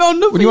 What I'm gonna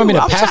do for you want me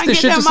to I'm pass this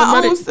shit to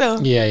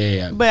somebody?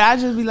 Yeah. But I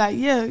just be like,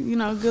 yeah, you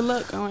know, good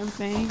luck on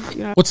everything.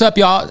 You know? What's up,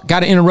 y'all? Got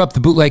to interrupt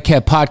the Bootleg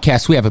Cat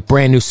podcast. We have a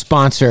brand new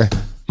sponsor.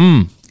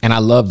 And I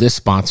love this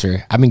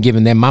sponsor. I've been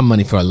giving them my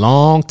money for a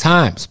long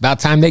time. It's about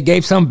time they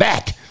gave some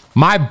back.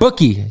 My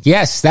bookie.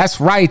 Yes,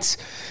 that's right.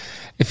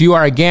 If you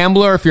are a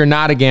gambler, if you're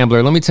not a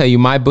gambler, let me tell you,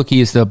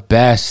 MyBookie is the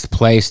best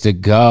place to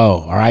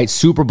go. All right.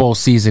 Super Bowl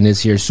season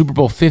is here. Super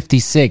Bowl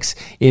 56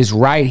 is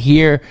right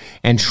here.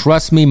 And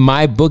trust me,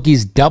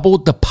 MyBookie's double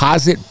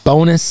deposit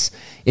bonus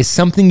is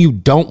something you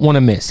don't want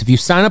to miss. If you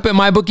sign up at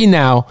MyBookie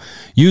now,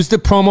 use the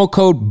promo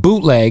code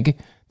BOOTLEG,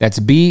 that's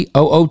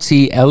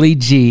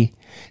BOOTLEG,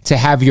 to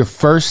have your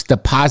first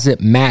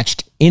deposit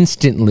matched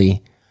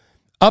instantly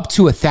up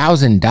to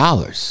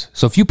 $1,000.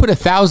 So if you put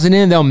 $1,000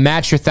 in, they'll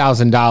match your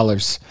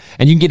 $1,000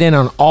 and you can get in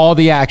on all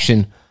the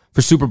action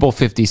for Super Bowl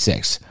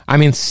 56. I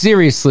mean,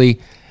 seriously,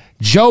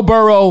 Joe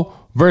Burrow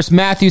versus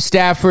Matthew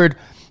Stafford.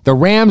 The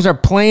Rams are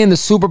playing the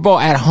Super Bowl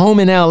at home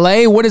in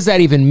LA. What does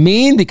that even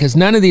mean? Because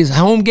none of these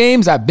home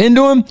games, I've been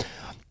to them.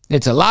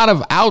 It's a lot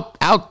of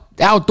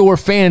outdoor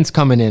fans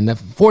coming in. The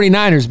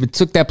 49ers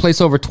took that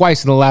place over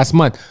twice in the last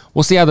month.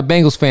 We'll see how the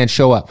Bengals fans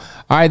show up.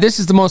 All right, this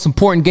is the most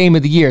important game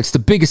of the year. It's the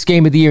biggest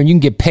game of the year, and you can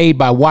get paid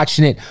by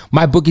watching it.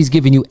 MyBookie's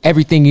giving you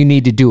everything you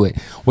need to do it.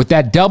 With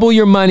that, double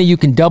your money, you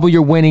can double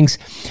your winnings.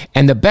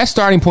 And the best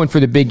starting point for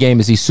the big game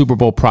is these Super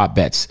Bowl prop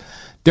bets.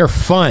 They're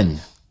fun.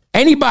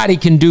 Anybody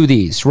can do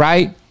these,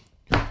 right?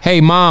 Hey,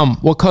 Mom,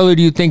 what color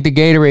do you think the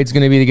Gatorade's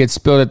going to be to get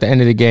spilled at the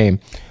end of the game?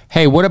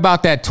 Hey, what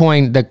about that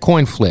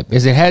coin flip?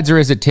 Is it heads or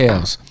is it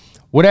tails?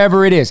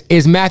 Whatever it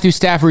is Matthew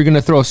Stafford going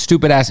to throw a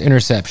stupid-ass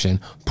interception?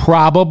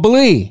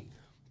 Probably.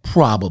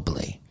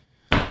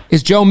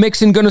 Is Joe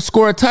Mixon going to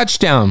score a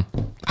touchdown?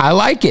 I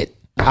like it.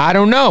 I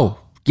don't know.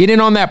 Get in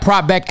on that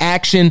prop bet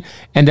action.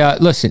 And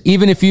listen,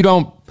 even if you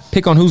don't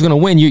pick on who's going to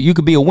win, you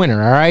could be a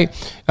winner, all right?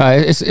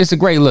 It's a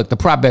great look. The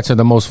prop bets are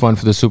the most fun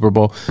for the Super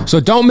Bowl. So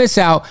don't miss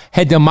out.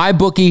 Head to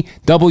MyBookie.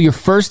 Double your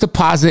first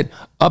deposit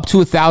up to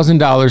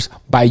 $1,000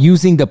 by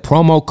using the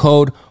promo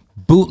code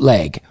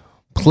BOOTLEG.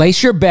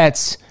 Place your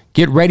bets.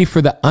 Get ready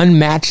for the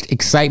unmatched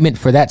excitement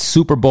for that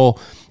Super Bowl.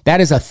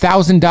 That is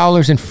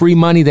 $1,000 in free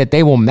money that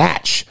they will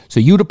match. So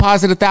you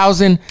deposit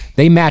 $1,000,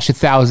 they match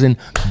 $1,000.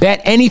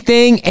 Bet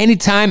anything,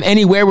 anytime,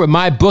 anywhere with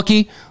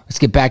MyBookie. Let's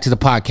get back to the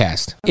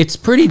podcast. It's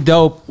pretty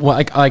dope.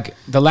 Like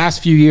the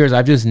last few years,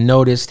 I've just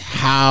noticed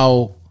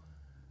how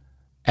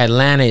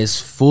Atlanta is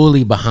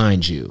fully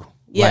behind you.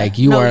 Yeah, like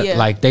you are,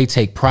 like they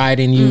take pride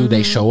in you. Mm-hmm.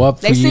 They show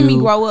up for you. They see me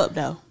grow up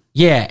though.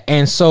 Yeah,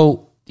 and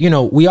so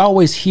we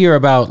always hear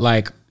about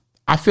like.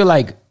 I feel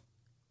like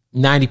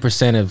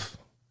 90% of,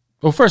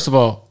 well, first of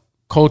all,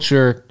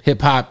 culture,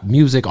 hip hop,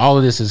 music, all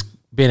of this has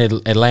been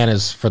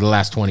Atlanta's for the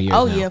last 20 years.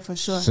 Oh, now, yeah, for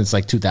sure. Since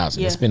like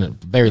 2000. Yeah. It's been a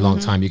very long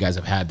time you guys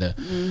have had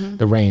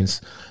the reins.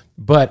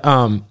 But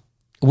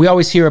we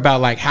always hear about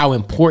like how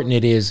important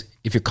it is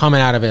if you're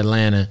coming out of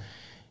Atlanta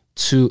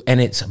and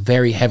it's a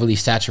very heavily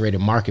saturated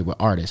market with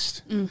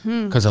artists.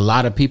 Because a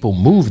lot of people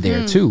move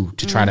there too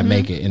to try to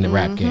make it in the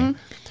rap game.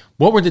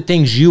 What were the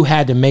things you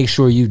had to make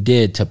sure you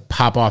did to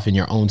pop off in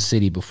your own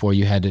city before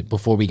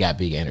we got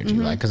Big Energy?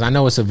 Like, because I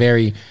know it's a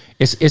very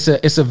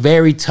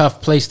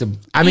tough place to.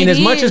 I mean,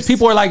 as much as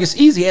people are like it's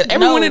easy,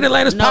 everyone in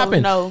Atlanta's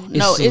popping.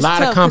 It's a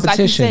lot of competition. Like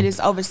you said, it's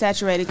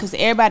oversaturated because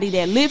everybody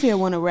that live here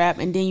want to rap,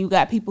 and then you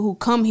got people who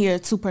come here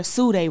to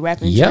pursue their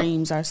rapping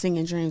dreams or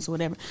singing dreams or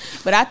whatever.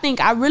 But I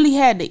think I really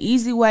had the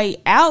easy way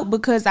out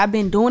because I've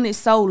been doing it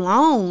so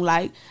long.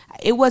 Like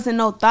it wasn't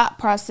no thought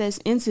process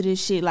into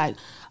this shit. Like.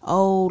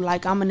 Oh,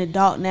 like I'm an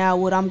adult now,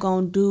 what I'm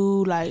gonna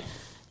do, like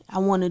I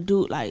wanna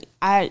do, like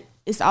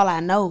it's all I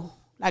know.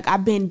 Like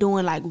I've been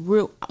doing like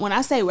real, when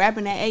I say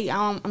rapping at 8,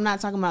 I'm not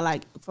talking about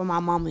like for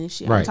my mama and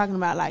shit. Right. I'm talking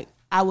about like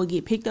I would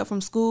get picked up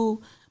from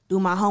school, do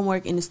my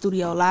homework in the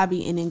studio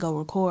lobby and then go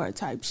record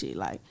type shit.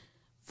 Like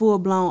full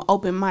blown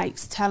open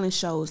mics, talent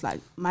shows. Like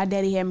my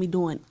daddy had me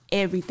doing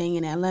everything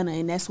in Atlanta,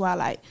 and that's why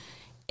like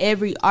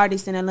every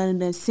artist in Atlanta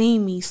done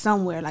seen me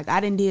somewhere. Like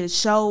I done did a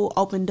show,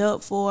 opened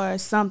up for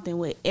something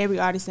with every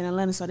artist in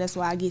Atlanta, so that's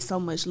why I get so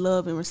much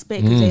love and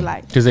respect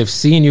because they've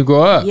seen you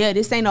grow up. Yeah,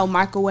 this ain't no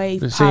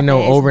microwave. This ain't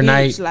no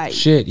overnight like,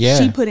 shit. Yeah,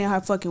 she put in her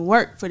fucking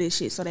work for this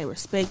shit, so they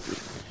respect it.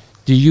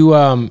 Do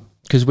you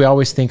because we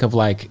always think of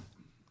like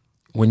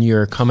when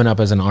you're coming up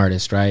as an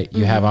artist, right?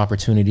 You have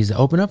opportunities to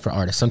open up for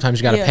artists. Sometimes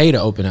you got to pay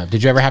to open up.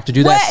 Did you ever have to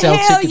do that? Sell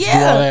tickets, do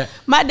all that?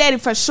 My daddy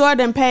for sure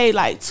done paid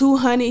like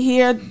 $200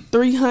 here,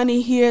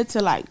 $300 here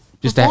to like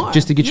perform.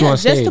 Just to get you on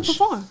stage. Just to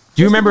perform.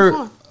 Do you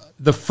remember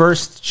the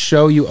first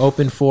show you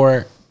opened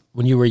for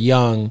when you were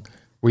young,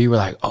 where you were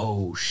like,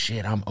 "Oh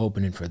shit, I'm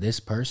opening for this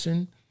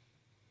person"?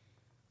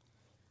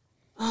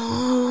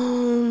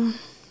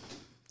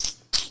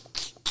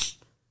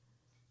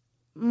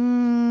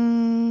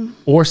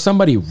 Or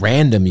somebody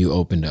random you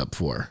opened up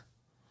for.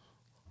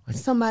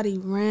 Somebody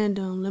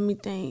random. Let me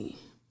think.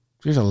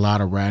 There's a lot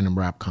of random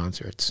rap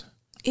concerts.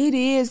 It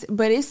is,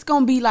 but it's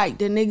going to be like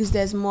the niggas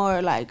that's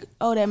more like,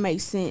 oh, that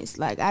makes sense.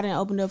 Like, I done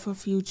opened up for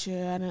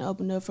Future. I done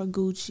opened up for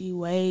Gucci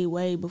way,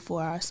 way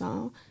before our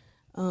song.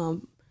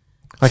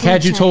 Like,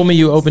 had you told me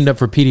you opened up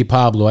for Petey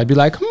Pablo, I'd be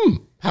like,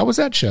 how was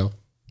that show?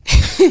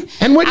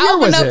 And what year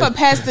was it? I opened up for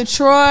Pastor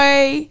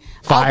Troy.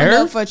 Fire. I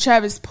opened up for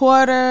Travis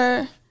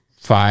Porter.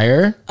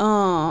 Fire.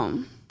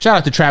 Shout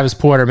out to Travis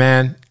Porter,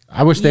 man.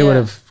 I wish they would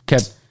have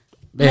kept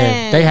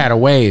Man, they had a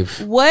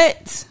wave.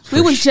 What?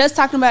 We was just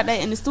talking about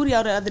that in the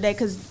studio the other day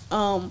because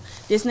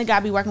this nigga I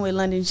be working with,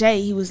 London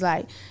J, he was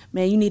like,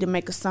 man, you need to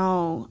make a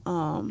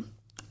song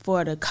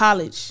for the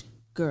college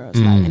girls.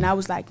 Like, and I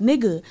was like,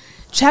 nigga,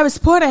 Travis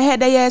Porter had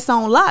their ass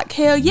on lock.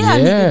 Hell yeah, I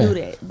need to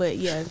do that. But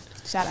yeah,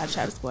 shout out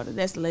Travis Porter.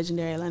 That's the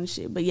legendary Atlanta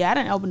shit. But yeah, I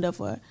done opened up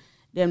for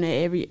damn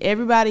near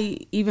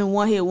everybody, even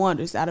one hit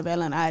wonders out of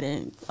Atlanta. I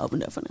done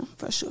opened up for them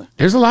for sure.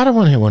 There's a lot of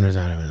one hit wonders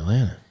out of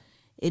Atlanta.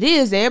 It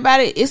is.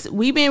 Everybody,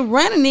 we been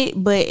running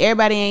it, but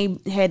everybody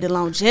ain't had the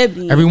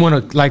longevity.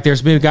 Everyone, like,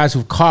 there's been guys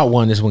who've caught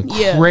one. This one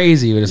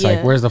crazy, but it's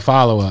like, where's the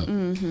follow up?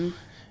 Mm-hmm.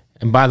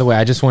 And by the way,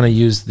 I just want to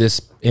use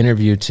this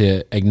interview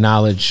to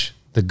acknowledge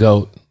the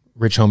GOAT,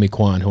 Rich Homie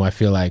Quan, who I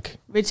feel like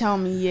Rich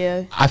Homie,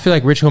 yeah. I feel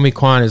like Rich Homie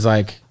Quan is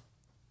like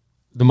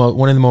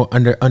one of the most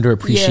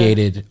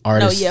underappreciated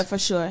artists. No, yeah, for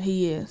sure,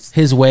 he is.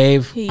 His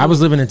wave. I was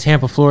living in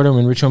Tampa, Florida,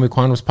 when Rich Homie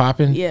Quan was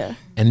popping. Yeah,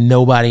 and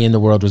nobody in the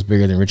world was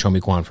bigger than Rich Homie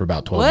Quan for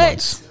about 12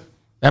 months.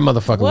 That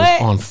motherfucker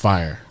was on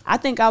fire. I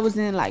think I was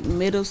in like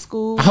middle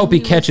school. I hope he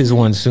catches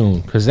one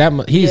soon because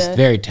he's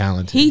very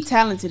talented. He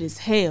talented as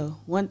hell.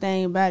 One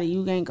thing about it,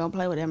 you ain't gonna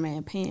play with that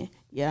man pen.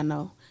 Yeah, I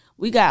know.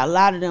 We got a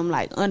lot of them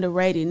like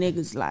underrated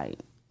niggas, like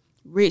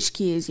rich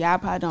kids. Y'all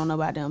probably don't know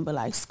about them, but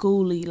like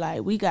Schoolie,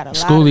 like we got a lot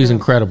of them. Schoolie's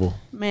incredible.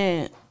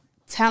 Man,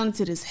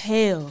 talented as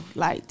hell.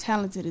 Like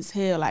talented as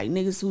hell. Like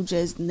niggas who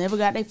just never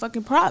got their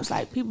fucking props.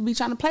 Like people be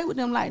trying to play with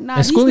them. Like nah,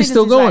 and these Schoolie's niggas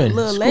still is going.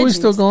 Like Schoolie's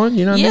still going.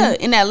 You know what I mean?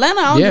 In Atlanta,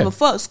 I don't give a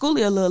fuck.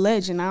 Schoolie a little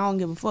legend. I don't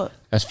give a fuck.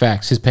 That's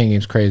facts. His pen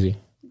game's crazy.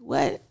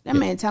 What? That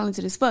man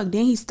talented as fuck.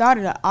 Then he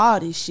started all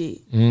this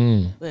shit.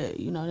 But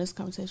you know, that's a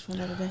conversation for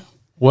another day.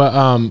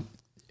 Well,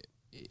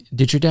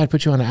 did your dad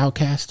put you on an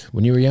Outcast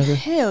when you were younger?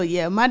 Hell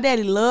yeah. My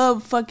daddy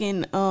loved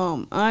fucking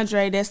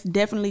Andre. That's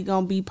definitely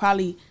gonna be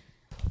probably,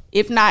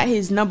 if not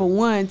his number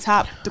one,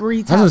 top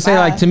 3, top 5. I was gonna say,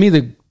 like, to me,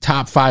 the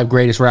top 5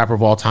 greatest rapper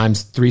of all time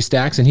is 3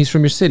 Stacks, and he's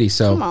from your city,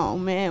 so. Come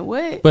on, man.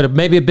 What? But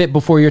maybe a bit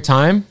before your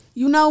time?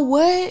 You know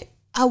what?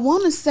 I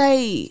want to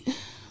say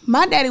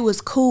my daddy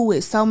was cool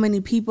with so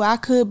many people. I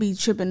could be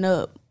tripping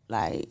up,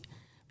 like,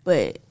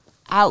 but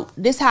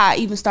this how I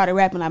even started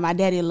rapping. Like, my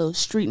daddy a little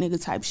street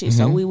nigga type shit,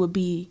 so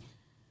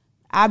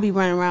I'd be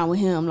running around with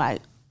him,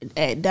 like,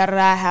 at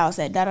da-da-da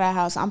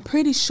house. I'm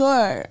pretty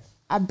sure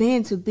I've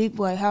been to Big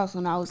Boy house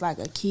when I was, like,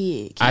 a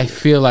kid. I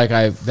feel like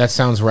that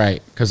sounds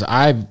right, because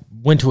I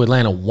went to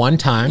Atlanta one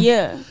time,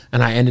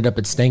 and I ended up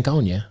at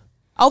Stankonia.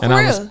 Oh, for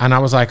real? I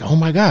was like, oh,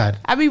 my God.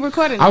 I be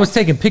recording I was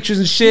taking pictures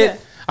and shit.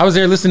 Yeah. I was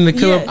there listening to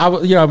Killer.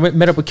 I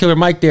met up with Killer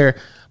Mike there,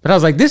 but I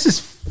was like, this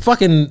is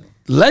fucking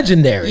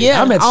legendary.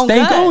 Yeah, I'm at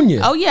Stankonia.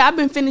 Oh, yeah, I've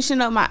been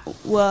finishing up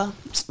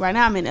right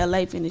now I'm in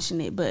LA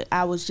finishing it, but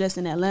I was just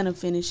in Atlanta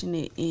finishing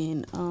it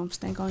in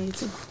Stankonia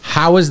too.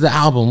 How is the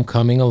album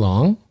coming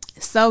along?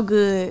 So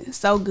good.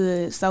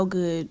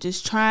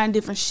 Just trying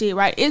different shit,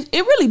 right? It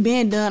really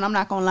been done, I'm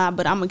not gonna lie,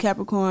 but I'm a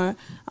Capricorn.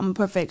 I'm a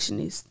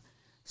perfectionist.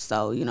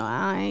 So, you know,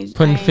 I ain't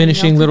putting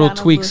finishing little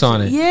tweaks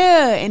on it.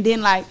 Yeah, and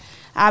then like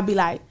I'll be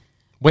like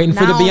waiting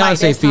for the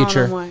Beyonce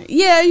feature.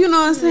 Yeah, you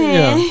know what I'm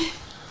saying? Yeah.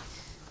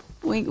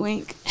 Wink,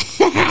 wink.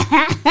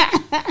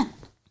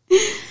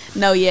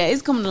 No, yeah,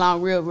 it's coming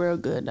along real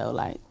good though.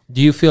 Like, do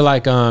you feel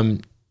like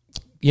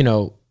you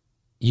know,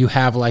 you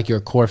have like your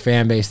core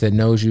fan base that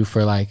knows you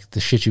for like the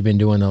shit you've been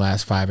doing the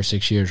last 5 or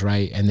 6 years,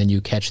 right? And then you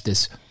catch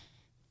this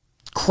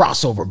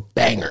crossover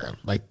banger,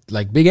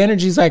 like Big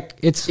Energy's like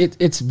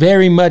it's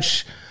very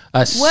much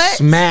a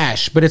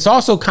smash, but it's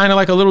also kind of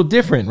like a little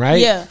different, right?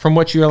 Yeah, from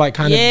what you're like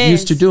kind of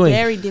used to doing.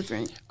 Very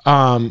different.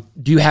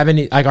 Do you have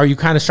any like? Are you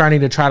kind of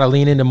starting to try to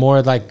lean into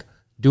more like?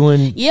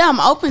 Doing I'm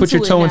open put to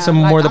your toe in some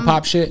more of the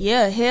pop shit.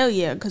 Yeah, hell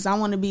yeah, because I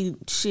want to be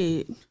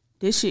shit.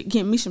 This shit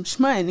get me some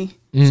shmoney,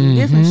 some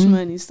different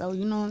shmoney. So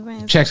you know what I'm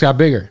saying. Checks got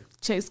bigger.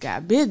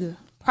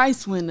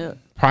 Price went up.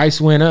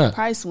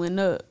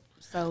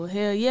 So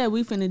hell yeah,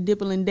 we finna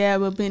dibble and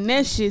dab up in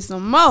that shit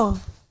some more.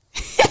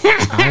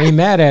 I ain't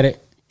mad at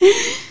it.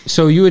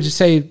 So you would just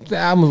say the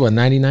album was what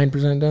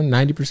 99% done,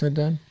 90%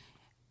 done.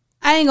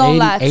 I ain't gonna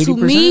lie. 80%? To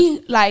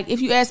me, like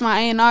if you ask my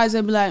A&Rs,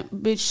 they'd be like,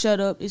 "Bitch,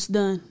 shut up, it's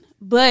done."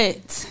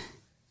 But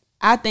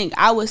I think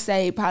I would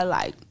say probably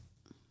like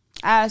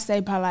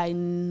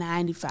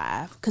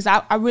 95, because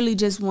I really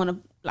just want to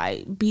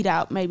like beat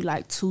out maybe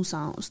like 2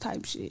 songs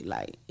type shit.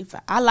 Like if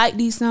I like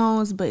these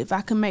songs, but if I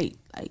can make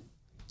like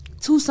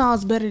 2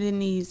 songs better than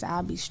these,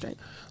 I'll be straight.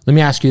 Let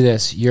me ask you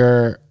this: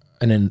 you're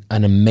an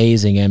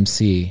amazing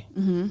MC.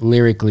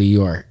 Lyrically,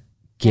 you're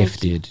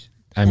gifted.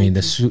 I mean,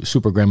 the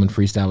Super Gremlin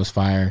freestyle was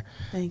fire.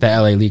 The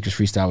LA Leakers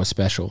freestyle was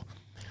special.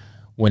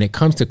 When it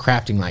comes to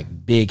crafting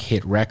like big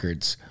hit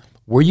records,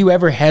 were you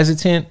ever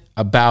hesitant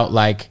about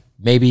like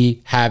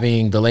maybe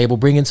having the label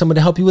bring in someone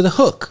to help you with a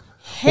hook?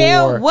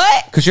 Hell,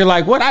 what? Because you're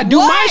like, what? I do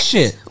my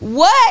shit.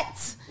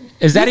 What?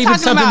 Is that even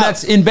something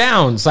that's in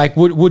bounds? Like,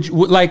 would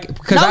like?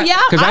 Because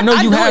I know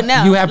you have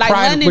like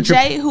pride London with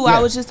J, who I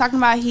was just talking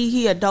about.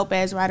 He a dope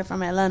ass writer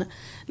from Atlanta.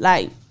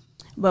 Like,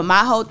 But my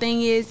whole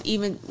thing is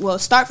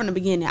start from the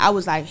beginning. I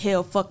was like,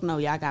 hell, fuck no,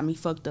 y'all got me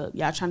fucked up.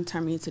 Y'all trying to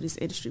turn me into this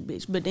industry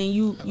bitch. But then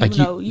you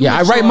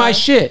I write my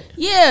shit.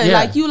 Yeah,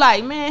 like you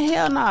like, man,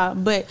 hell nah.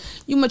 But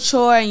you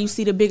mature and you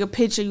see the bigger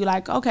picture. You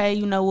like, okay,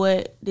 you know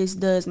what? This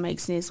does make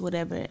sense,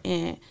 whatever.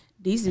 And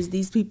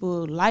these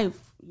people life.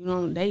 You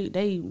know,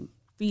 they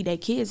feed their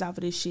kids off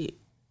of this shit.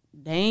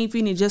 They ain't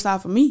feeding it just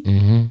off of me.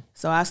 Mm-hmm.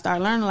 So I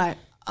started learning like,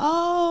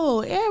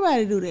 oh,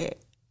 everybody do that.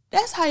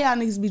 That's how y'all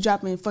niggas be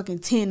dropping fucking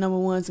 10 number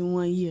ones in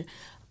 1 year.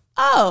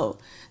 Oh.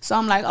 So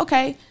I'm like,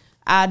 okay,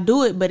 I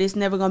do it, but it's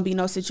never going to be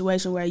no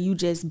situation where you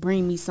just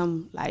bring me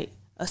some, like,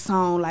 a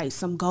song, like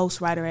some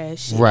ghostwriter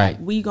ass shit. Right. Like,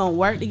 we going to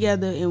work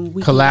together and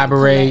we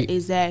collaborate.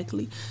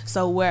 Exactly.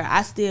 So where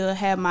I still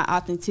have my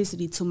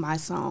authenticity to my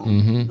song.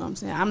 Mm-hmm. You know what I'm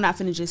saying? I'm not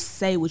finna just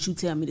say what you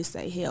tell me to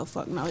say. Hell,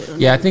 fuck no.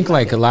 Yeah, I think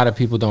like a lot of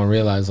people don't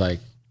realize like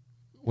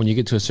when you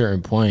get to a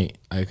certain point,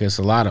 like it's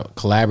a lot of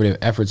collaborative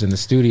efforts in the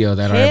studio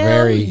that are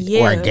very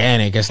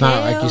organic. It's not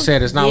like you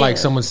said, it's not like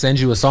someone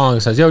sends you a song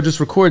and says, yo, just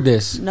record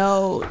this.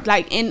 No,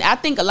 like, and I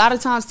think a lot of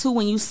times too,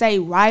 when you say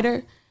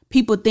writer,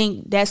 people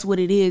think that's what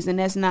it is, and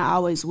that's not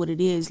always what it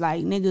is.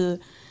 Like,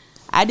 nigga,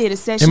 I did a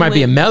session. It might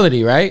be a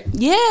melody, right?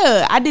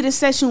 Yeah, I did a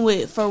session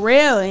with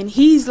Pharrell, and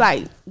he's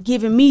like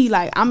giving me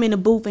like, I'm in the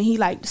booth, and he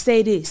like,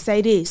 say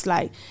this.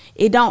 Like,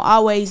 it don't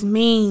always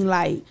mean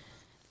like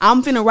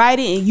I'm finna write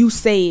it and you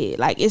say it.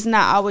 Like, it's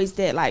not always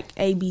that, like,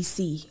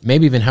 ABC.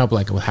 Maybe even help,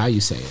 like, with how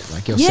you say it.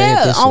 Like, you'll say it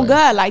this way. Yeah, on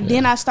God. Like,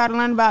 then I started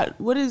learning about,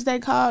 what is they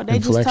called? They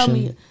Inflection. just told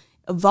me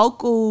a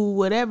vocal,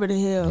 whatever the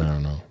hell. I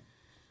don't know.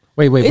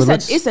 Wait.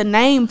 It's a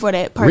name for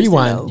that person,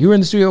 rewind. though. You were in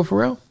the studio with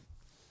Pharrell?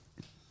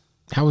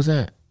 How was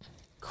that?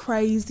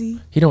 Crazy.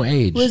 He don't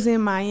age. Was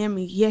in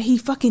Miami. Yeah, he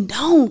fucking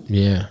don't.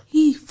 Yeah.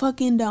 He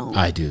fucking don't.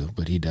 I do,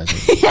 but he doesn't.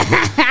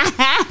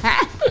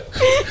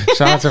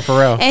 Shout out to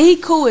Pharrell. And he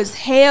cool as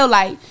hell.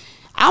 Like,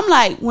 I'm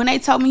like, when they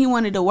told me he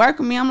wanted to work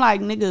with me, I'm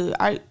like, nigga,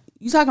 are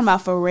you talking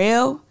about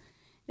Pharrell?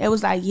 They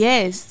was like,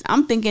 yes.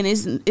 I'm thinking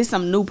it's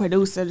some new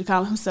producer to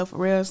call himself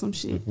Pharrell or some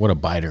shit. What a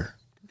biter.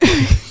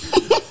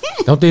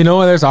 Don't they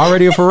know there's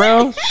already a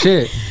Pharrell?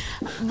 Shit.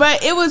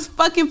 But it was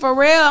fucking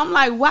Pharrell. I'm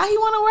like, why he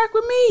want to work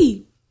with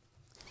me?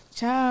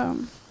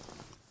 Child.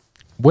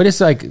 What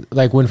is like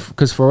when,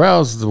 because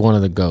Pharrell's one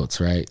of the GOATs,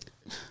 right?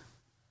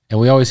 And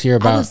we always hear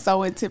about. I was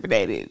so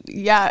intimidated.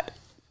 Yeah.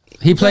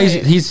 He plays,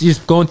 he's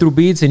just going through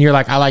beats and you're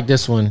like, I like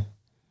this one.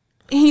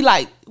 And he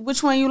like,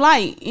 which one you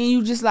like? And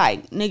you just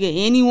like,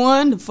 nigga,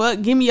 anyone? The fuck?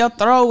 Give me your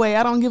throwaway.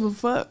 I don't give a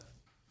fuck.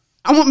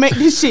 I'm going to make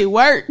this shit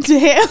work to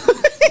hell.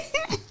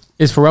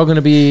 Is Pharrell going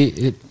to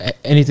be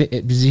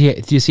anything?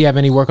 Does he have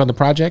any work on the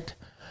project?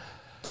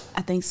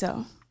 I think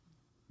so.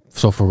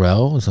 So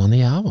Pharrell is on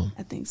the album.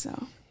 I think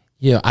so.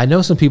 Yeah, I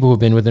know some people who've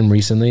been with him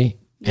recently,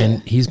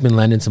 and he's been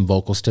lending some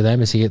vocals to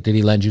them. Did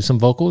he lend you some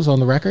vocals on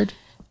the record?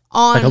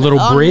 Like a little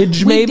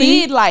bridge,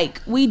 maybe?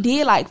 We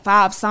did like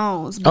 5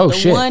 songs. But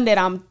the one that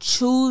I'm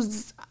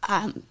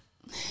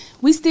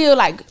we still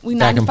like, we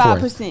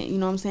 95%, you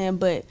know what I'm saying?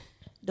 But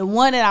the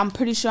one that I'm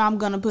pretty sure I'm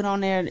going to put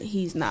on there,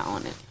 he's not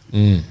on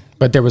it.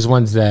 But there was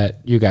ones that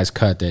you guys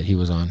cut that he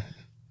was on.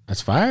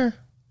 That's fire.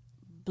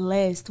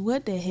 Blessed.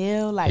 What the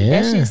hell? Like,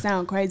 that shit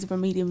sound crazy for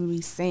me to even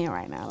be saying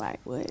right now. Like,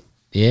 what?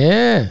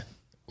 Yeah.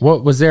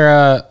 What was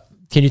there?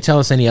 Can you tell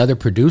us any other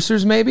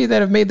producers maybe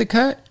that have made the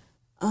cut?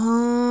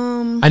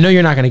 I know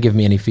you're not going to give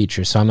me any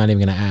features, so I'm not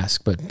even going to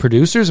ask. But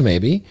producers,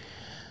 maybe.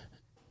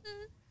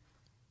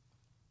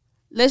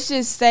 Let's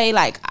just say,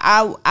 like,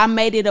 I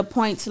made it a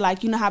point to,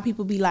 like, you know how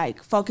people be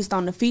like focused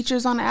on the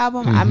features on the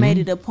album. I made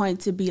it a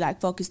point to be like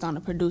focused on the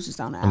producers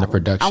on the album. And the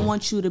production. I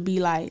want you to be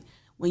like,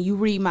 when you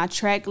read my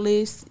track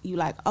list, you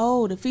like,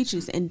 oh, the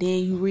features, and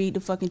then you read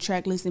the fucking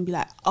track list and be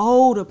like,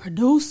 oh, the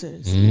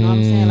producers. You know what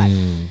I'm saying? Like,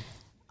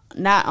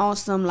 not on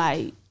some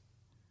like,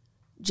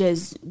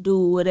 just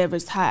do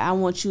whatever's hot. I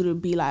want you to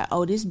be like,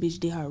 oh, this bitch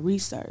did her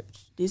research.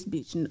 This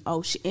bitch,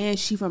 oh,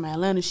 she from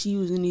Atlanta. She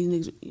using these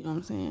niggas. You know what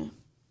I'm saying?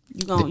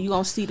 You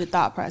gonna see the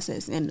thought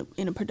process in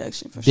the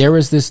production for sure. There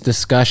was this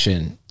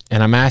discussion,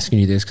 and I'm asking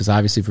you this because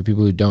obviously for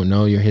people who don't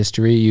know your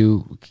history,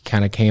 you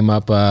kind of came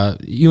up.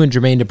 You and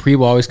Jermaine Dupri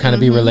will always kind of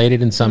be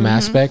related in some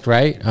aspect,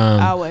 right?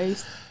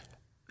 Always.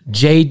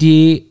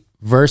 JD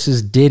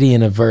versus Diddy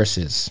in a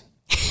versus.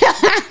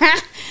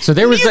 So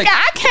there was like,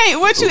 I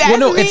can't. What you asking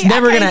me?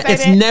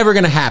 It's never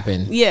gonna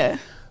happen. Yeah.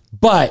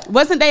 But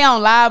wasn't they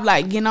on live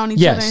like getting on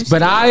each other? Yes,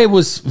 but I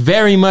was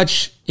very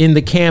much in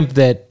the camp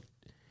that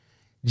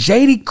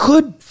JD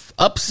could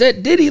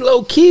upset Diddy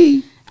low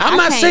key. I'm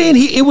not saying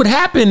it would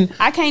happen.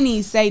 I can't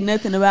even say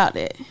nothing about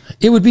that.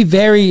 It would be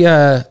very.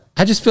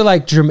 I just feel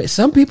like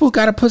some people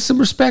got to put some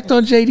respect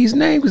on JD's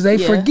name because they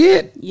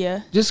forget.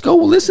 Yeah. Just go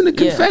listen to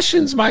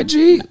Confessions, my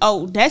G.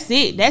 Oh, that's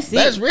it. That's it.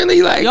 That's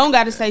really like, you don't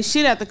got to say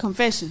shit after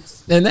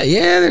Confessions. And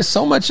there's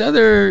so much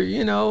other.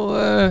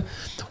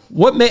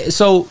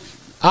 So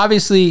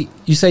obviously,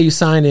 you say you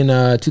signed in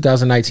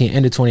 2019,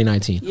 end of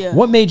 2019. Yeah.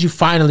 What made you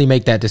finally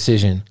make that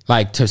decision,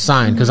 like, to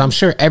sign? Because I'm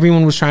sure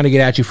everyone was trying to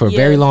get at you for a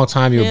very long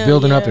time. You were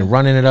building up and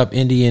running it up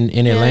indie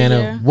in Atlanta.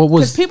 Yeah. What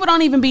was... Because people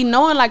don't even be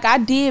knowing, like, I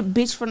did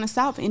Bitch from the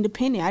South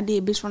independent. I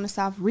did Bitch from the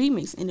South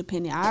remix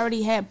independent. I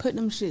already had put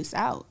them shits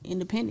out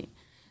independent.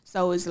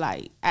 So it's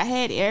like, I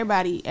had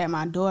everybody at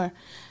my door.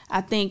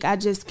 I think I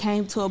just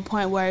came to a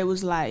point where it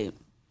was like,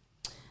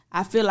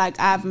 I feel like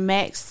I've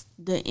maxed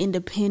the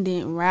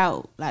independent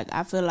route. Like,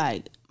 I feel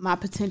like my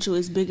potential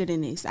is bigger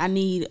than this. I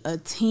need a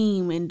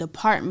team and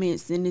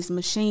departments and this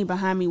machine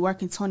behind me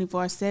working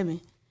 24/7.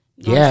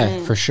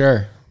 Yeah, for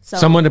sure. So,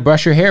 someone to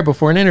brush your hair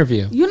before an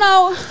interview. You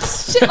know,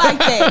 shit like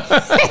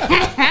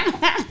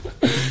that.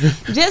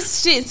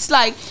 Just shit's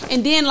like,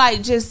 and then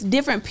like just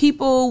different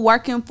people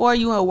working for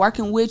you or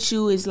working with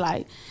you is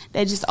like,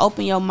 they just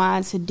open your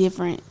mind to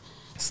different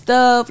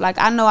stuff. Like,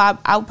 I know I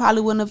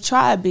probably wouldn't have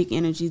tried Big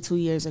Energy 2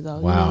 years ago.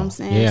 Wow. You know what I'm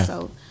saying? Yeah.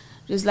 So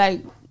just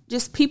like,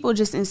 just people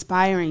just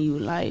inspiring you,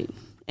 like,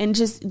 and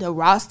just the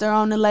roster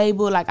on the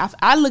label. Like,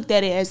 I looked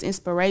at it as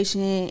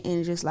inspiration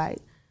and just like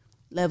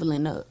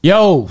leveling up.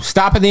 Yo,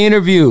 stopping the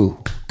interview.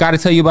 Got to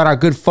tell you about our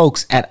good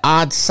folks at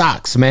Odd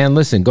Socks, man.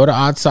 Listen, go to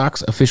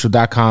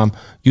oddsocksofficial.com.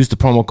 Use the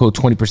promo code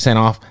 20%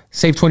 off.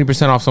 Save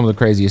 20% off some of the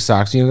craziest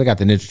socks. You know, they got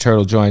the Ninja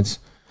Turtle joints.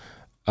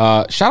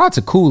 Shout out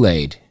to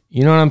Kool-Aid.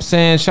 You know what I'm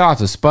saying? Shout out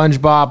to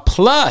SpongeBob.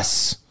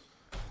 Plus,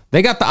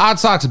 they got the Odd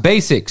Socks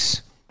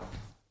Basics.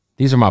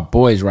 These are my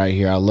boys right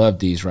here. I love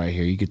these right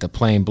here. You get the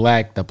plain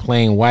black, the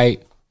plain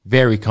white.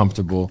 Very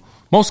comfortable.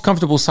 Most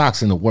comfortable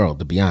socks in the world,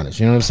 to be honest.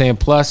 You know what I'm saying?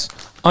 Plus,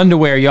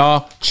 underwear,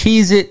 y'all.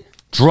 Cheez-It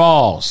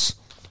draws.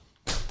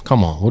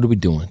 Come on, what are we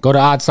doing? Go to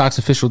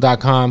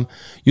oddsocksofficial.com.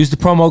 Use the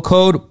promo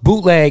code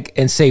bootleg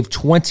and save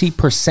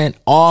 20%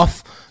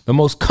 off. The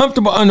most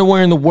comfortable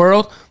underwear in the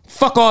world.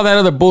 Fuck all that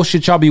other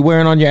bullshit y'all be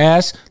wearing on your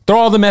ass. Throw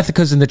all the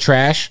Methicas in the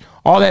trash.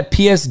 All that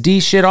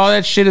PSD shit, all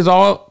that shit is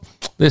all...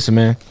 Listen,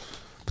 man.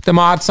 Put them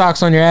Odd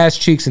Socks on your ass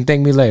cheeks and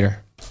thank me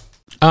later.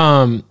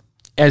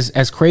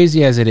 As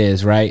crazy as it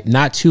is, right?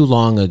 Not too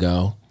long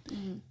ago,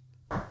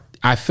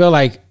 I feel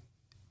like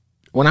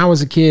when I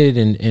was a kid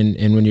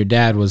and when your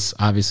dad was...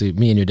 Obviously,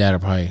 me and your dad are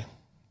probably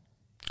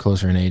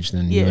closer in age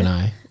than you and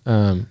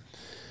I.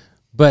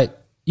 But...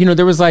 You know,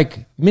 there was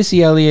like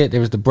Missy Elliott, there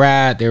was the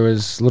Brat, there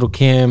was Little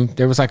Kim,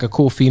 there was like a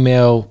cool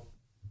female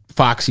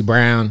Foxy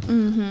Brown.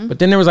 Mm-hmm. But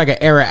then there was like an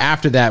era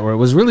after that where it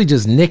was really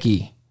just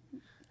Nicki.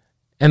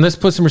 And let's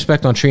put some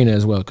respect on Trina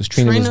as well, because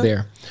Trina was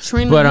there.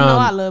 Trina, but, you know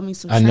I love me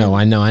some Trina.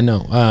 I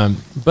know.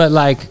 But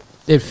like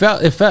it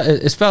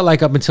felt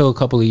like up until a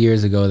couple of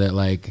years ago that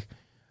like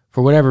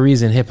for whatever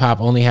reason hip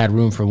hop only had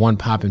room for one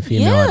poppin'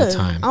 female at a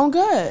time. I'm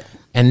good.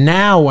 And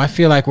now I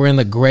feel like we're in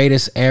the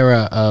greatest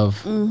era of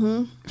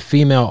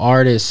female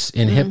artists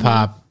in hip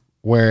hop,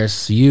 where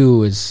it's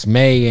you, it's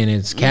May, and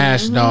it's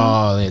Cash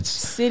Doll, it's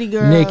City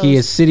Girls, Nicki,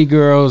 it's City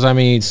Girls. I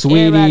mean,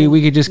 Sweetie, everybody.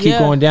 We could just keep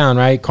going down,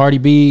 right? Cardi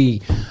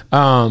B.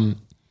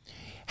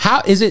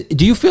 How is it?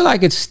 Do you feel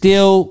like it's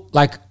still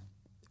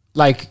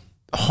like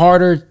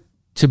harder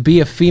to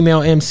be a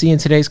female MC in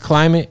today's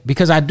climate?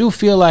 Because I do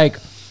feel like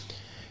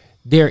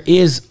there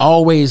is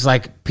always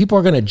like people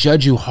are going to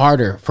judge you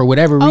harder for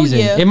whatever reason.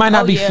 It might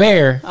not be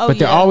fair, but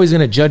they're always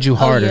going to judge you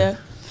harder.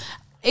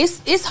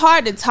 It's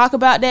hard to talk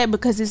about that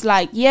because it's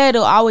like,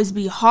 it'll always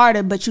be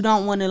harder, but you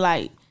don't want to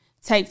like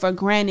take for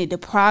granted the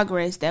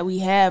progress that we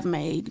have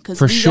made. Because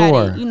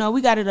got it,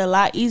 we got it a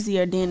lot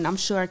easier than I'm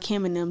sure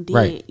Kim and them did.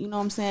 Right. You know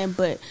what I'm saying?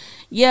 But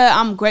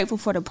I'm grateful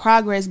for the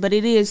progress, but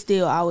it is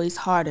still always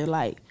harder.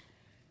 Like,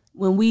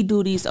 when we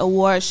do these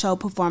award show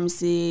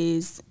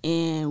performances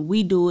and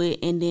we do it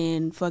and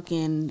then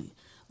fucking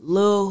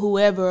Lil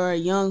whoever or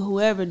Young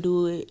whoever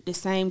do it the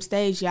same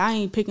stage, y'all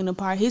ain't picking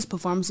apart his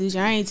performances.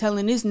 Y'all ain't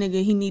telling this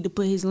nigga he need to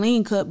put his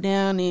lean cup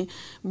down and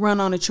run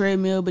on a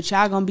treadmill, but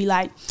y'all gonna be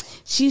like,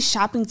 she's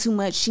shopping too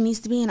much. She needs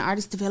to be in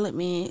artist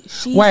development.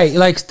 Wait,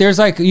 like there's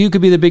like, you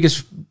could be the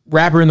biggest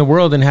rapper in the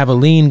world and have a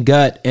lean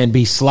gut and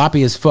be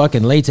sloppy as fuck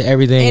and late to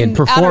everything and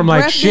perform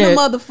like shit.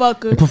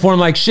 Motherfucker. Perform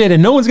like shit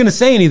and no one's gonna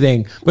say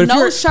anything. But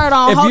no shirt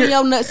on, holding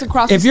your nuts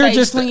across the stage.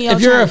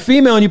 If you're a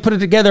female and you put it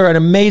together, an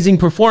amazing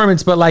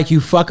performance, but like you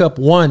fuck up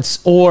once,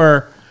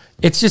 or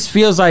it just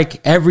feels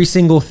like every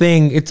single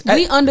thing.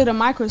 We under the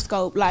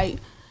microscope, like.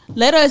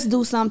 Let us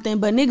do something,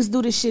 but niggas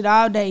do this shit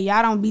all day.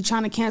 Y'all don't be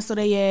trying to cancel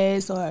their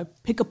ass or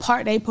pick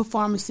apart their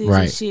performances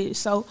and shit.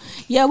 So,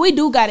 we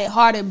do got it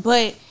harder,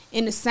 but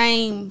in the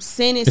same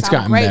sentence,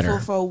 I'm grateful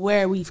for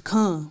where we've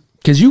come.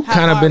 Because you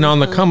kind of been on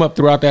the come up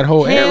throughout that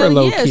whole era,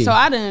 low key. So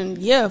I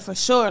done, for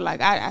sure.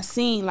 Like, I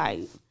seen, like,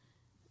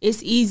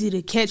 it's easy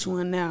to catch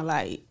one now.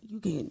 Like,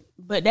 you can...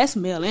 But that's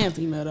male and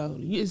female though.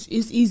 It's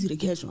easy to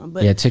catch one.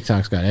 But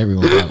TikTok's got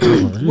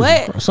everyone.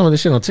 What? Some of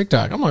this shit on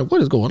TikTok, I'm like,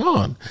 what is going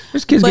on?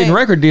 There's kids getting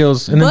record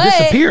deals and then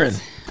disappearing.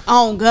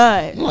 Oh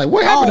God! I'm like,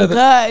 what happened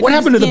what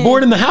happened to the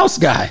board in the house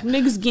guy?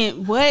 Niggas get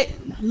what?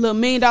 Little $1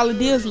 million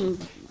deals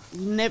and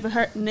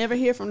never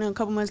hear from them a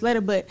couple months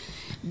later. But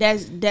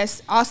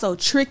that's also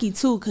tricky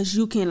too, because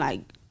you can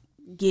like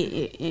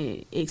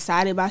get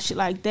excited about shit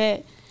like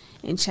that.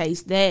 and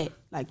chase that,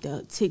 like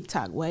the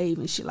TikTok wave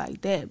and shit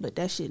like that. But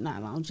that shit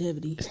not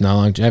longevity. It's not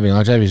longevity.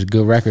 Longevity is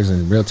good records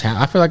and real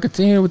talent. I feel like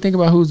we think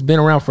about who's been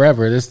around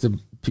forever. This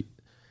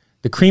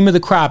the cream of the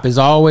crop is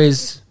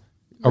always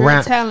Real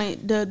around.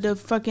 talent, the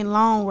fucking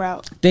long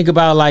route. Think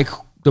about like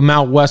the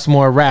Mount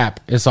Westmore rap.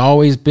 It's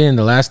always been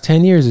the last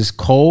 10 years. It's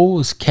Cole,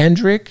 it's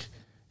Kendrick,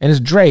 and it's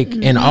Drake,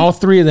 and all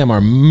three of them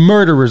are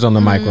murderers on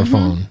the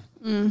microphone.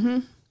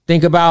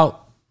 Think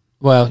about,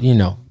 well, you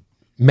know,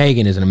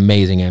 Megan is an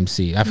amazing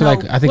MC. I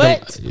think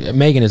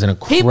Megan is an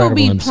incredible People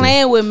be MC.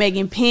 playing with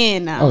Megan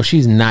Penn now. Oh,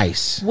 she's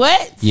nice.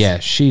 What? Yeah,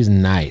 she's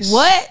nice.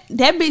 What?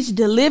 That bitch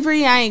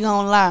delivery, I ain't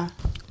gonna lie.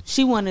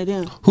 She one of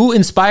them. Who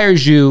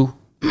inspires you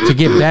to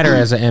get better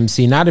as an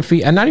MC? Not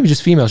even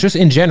just females, just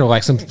in general.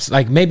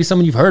 Like maybe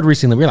someone you've heard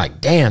recently. We're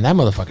like, damn, that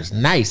motherfucker's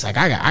nice. Like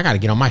I got to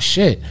get on my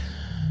shit.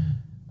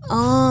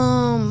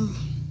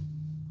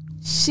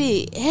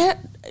 Shit.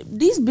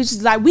 These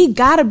bitches, like, we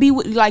gotta be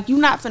with, like, you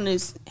not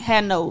finna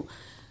have no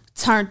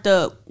turned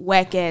up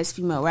whack ass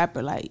female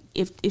rapper. Like,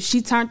 if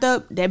she turned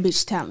up, that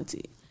bitch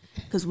talented.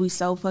 Cause we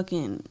so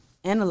fucking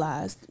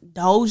analyzed.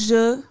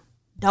 Doja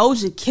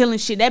killing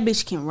shit. That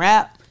bitch can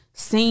rap,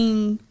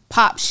 sing,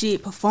 pop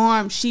shit,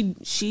 perform.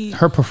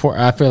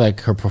 I feel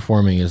like her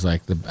performing is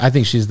like I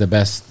think she's the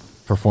best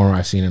performer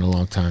I've seen in a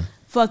long time.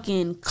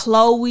 Fucking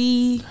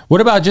Chloe.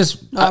 What about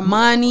just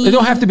Armani? It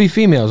don't have to be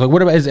females. Like,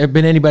 what about, has there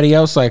been anybody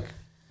else like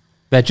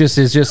that just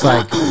is just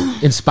like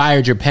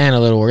inspired your pen a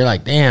little, where you're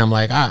like, damn,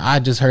 like I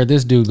just heard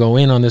this dude go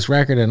in on this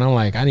record and I'm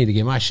like, I need to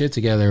get my shit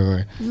together?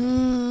 Or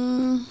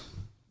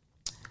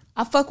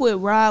I fuck with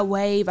Rod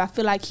Wave. I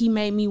feel like he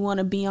made me want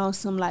to be on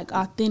some like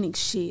authentic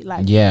shit,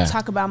 like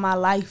talk about my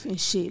life and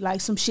shit,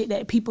 like some shit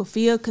that people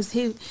feel. Cause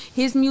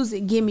his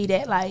music give me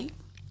that, like,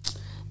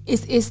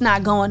 it's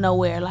not going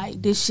nowhere.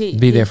 Like, this shit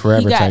be there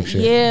forever type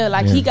shit. Yeah,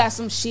 like he got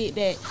some shit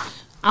that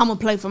I'm gonna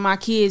play for my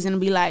kids and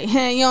be like,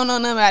 hey, you don't know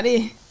nothing about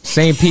this.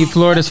 St. Pete,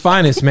 Florida's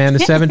finest, man. The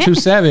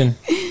 727.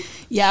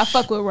 Yeah, I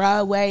fuck with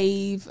Rod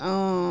Wave.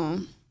 I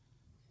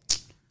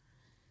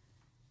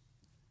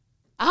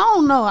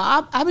don't know.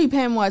 I be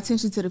paying more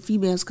attention to the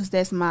females because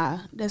that's my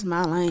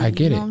lane. I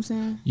get you know it. What I'm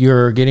saying?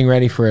 You're getting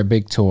ready for a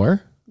big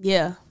tour.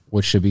 Yeah.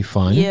 Which should be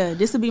fun. Yeah,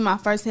 this will be my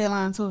first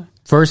headline tour.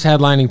 First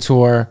headlining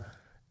tour.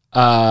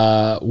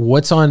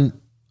 What's on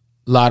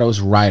Latto's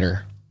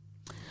rider?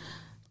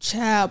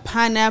 Child,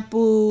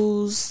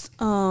 pineapples,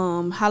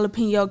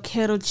 jalapeno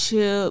kettle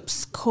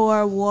chips,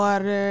 core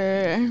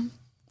water,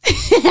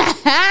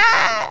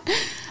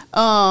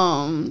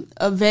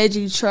 a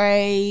veggie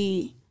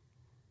tray.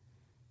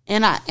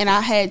 And I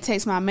had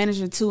text my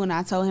manager too, and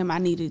I told him I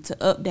needed to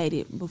update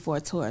it before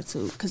tour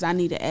too, because I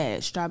need to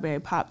add strawberry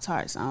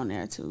Pop-Tarts on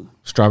there too.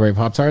 Strawberry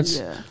Pop-Tarts?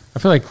 Yeah. I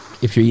feel like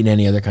if you're eating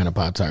any other kind of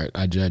Pop-Tart,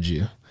 I judge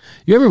you.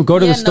 You ever go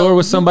to the store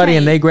with somebody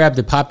and they grab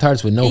the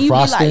Pop-Tarts with no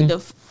frosting?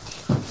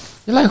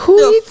 You're like, who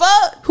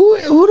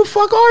the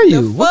fuck are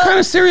you? What kind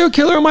of serial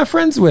killer am I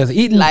friends with?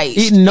 Eating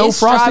no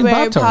frosting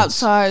Pop-Tarts.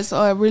 Pop-Tarts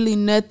or really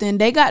nothing.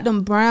 They got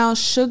them brown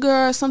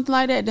sugar or something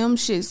like that. Them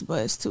shits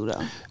bust too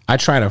though. I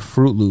tried a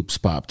Fruit Loops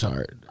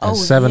Pop-Tart at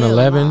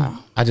 7-Eleven.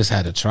 I just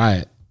had to try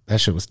it. That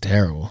shit was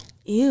terrible.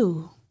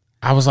 Ew.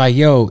 I was like,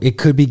 yo, it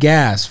could be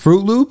gas.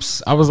 Fruit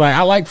Loops? I was like,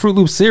 I like Fruit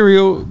Loops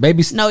cereal.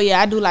 Baby. No,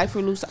 yeah, I do like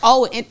Fruit Loops.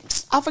 Oh, and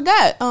I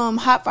forgot.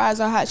 Hot fries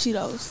or hot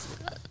Cheetos.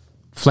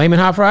 Flamin'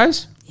 hot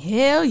fries?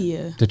 Hell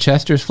yeah. The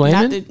Chester's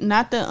Flamin'?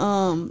 Not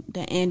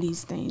the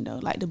Andes thing though,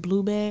 like the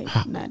blue bag.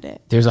 Not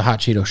that. There's a hot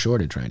Cheeto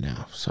shortage right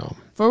now. So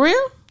for real?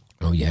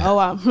 Oh yeah.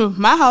 Oh,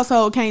 my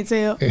household can't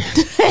tell.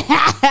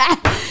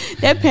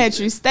 That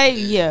pantry stay,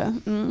 yeah.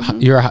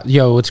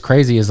 Mm-hmm. What's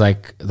crazy is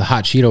like the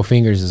hot Cheeto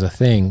fingers is a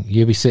thing.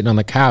 You'll be sitting on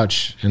the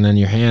couch and then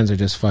your hands are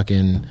just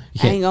fucking.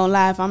 I ain't gonna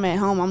lie, if I'm at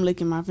home, I'm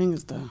licking my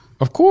fingers though.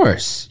 Of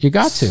course, you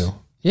got to.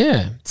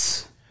 Yeah.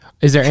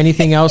 Is there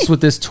anything else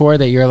with this tour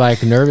that you're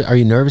like nervous? Are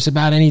you nervous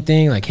about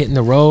anything? Like hitting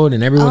the road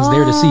and everyone's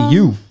there to see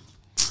you?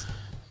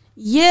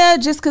 Yeah,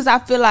 just because I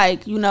feel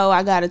like,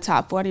 I got a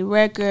top 40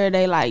 record.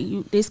 They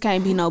like, this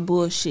can't be no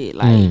bullshit.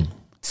 Like,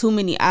 too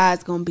many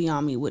eyes gonna be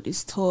on me with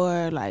this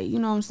tour. Like, you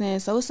know what I'm saying?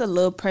 So it's a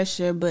little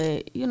pressure,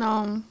 but,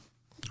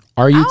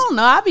 I don't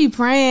know. I be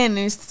praying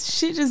and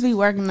shit just be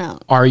working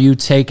out. Are you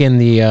taking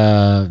the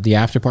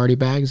after party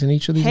bags in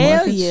each of these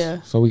markets? Hell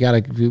yeah. So we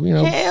gotta,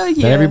 Hell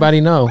yeah. let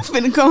everybody know. I'm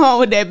finna come home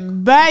with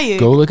that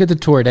bag. Go look at the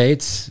tour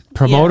dates.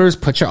 Promoters,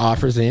 put your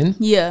offers in.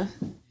 Yeah.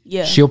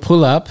 Yeah. She'll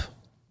pull up.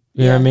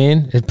 You know what I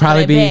mean? It'd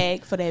probably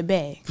for that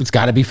bag. It's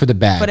got to be for the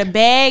bag. For the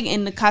bag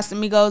and the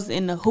Casamigos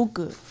and the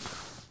hookah.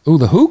 Ooh,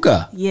 the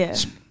hookah. Yeah.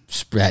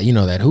 You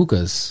know that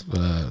hookah's.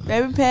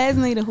 Baby Paz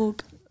need a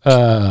hookah.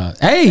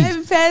 Hey,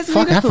 Baby Paz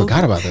fuck! need a I hookah.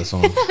 forgot about that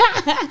song.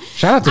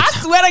 Shout out to. I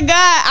swear to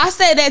God, I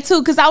said that too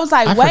because I was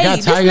like, I wait, forgot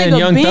this Tiger nigga and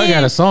Young Ben, Thug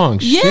had a song.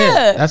 Yeah,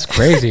 shit, that's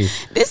crazy.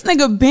 This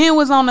nigga Ben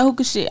was on the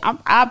hookah shit.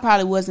 I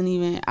probably wasn't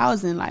even. I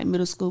was in like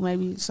middle school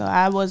maybe, so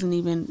I wasn't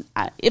even.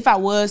 If I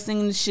was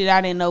singing the shit,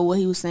 I didn't know what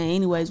he was saying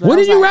anyways. But what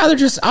did you rather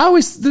just? Let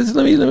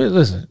me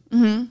listen.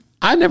 Mm-hmm.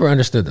 I never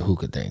understood the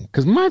hookah thing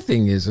because my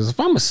thing is if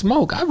I'm a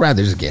smoke, I'd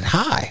rather just get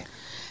high.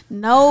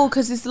 No,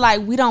 because it's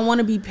like we don't want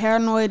to be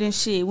paranoid and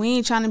shit. We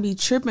ain't trying to be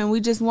tripping. We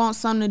just want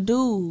something to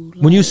do.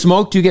 When you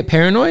smoke, do you get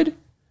paranoid?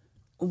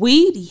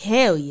 Weed?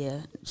 Hell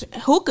yeah.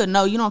 Hookah?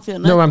 No, you don't feel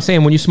nothing. No, I'm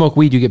saying when you smoke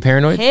weed, you get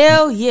paranoid?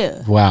 Hell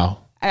yeah. Wow.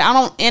 I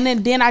don't,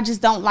 and then I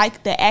just don't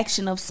like the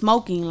action of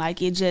smoking.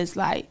 Like, it just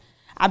like,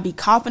 I be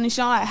coughing and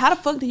shit. I'm like, how the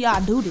fuck do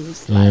y'all do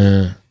this?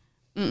 Like,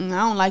 I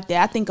don't like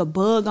that. I think a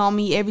bug on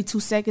me every 2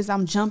 seconds.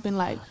 I'm jumping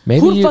like,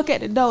 maybe who the fuck at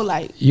the door?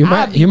 Like, you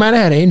might have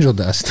had angel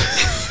dust.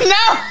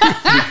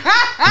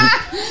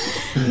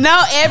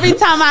 No, every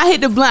time I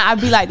hit the blunt, I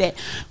be like that.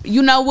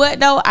 You know what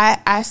though?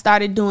 I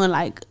started doing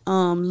like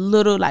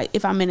little, like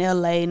if I'm in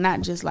LA,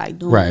 not just like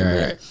doing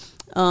right.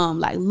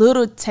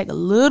 Like take a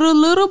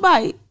little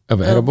bite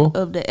of edible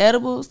of the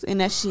edibles, and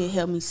that shit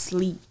help me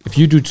sleep. If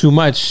you do too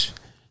much,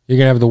 you're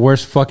gonna have the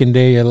worst fucking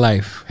day of your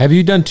life. Have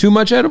you done too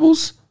much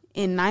edibles?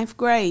 In 9th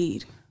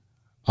grade.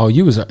 Oh,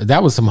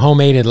 that was some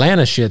homemade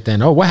Atlanta shit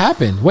then. Oh, what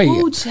happened? Wait.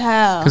 Ooh,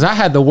 child. Because I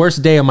had the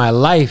worst day of my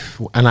life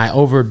and I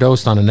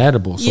overdosed on an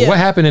edible. So what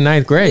happened in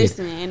 9th grade?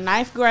 Listen, in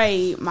 9th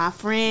grade, my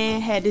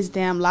friend had this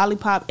damn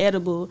lollipop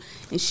edible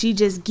and she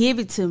just gave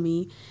it to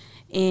me.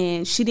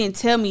 And she didn't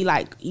tell me,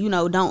 like, you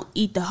know, don't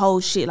eat the whole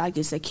shit like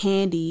it's a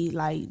candy,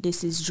 like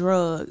this is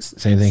drugs.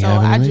 Same thing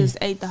happened to me. So I just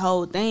ate the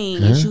whole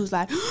thing. And she was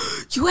like,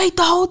 you ate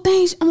the whole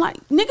thing? I'm like,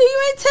 nigga,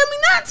 you ain't tell me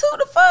not to.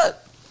 The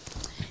fuck?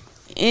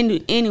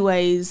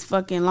 Anyways,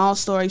 fucking long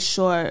story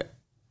short,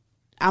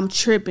 I'm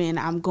tripping.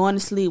 I'm going to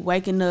sleep,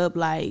 waking up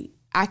like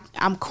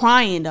I'm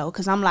crying though,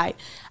 because I'm like,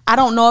 I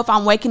don't know if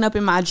I'm waking up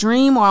in my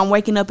dream or I'm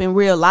waking up in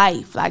real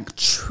life, like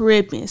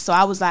tripping. So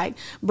I was like,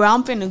 bro,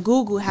 I'm finna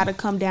Google how to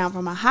come down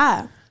from a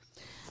high.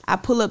 I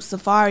pull up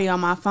Safari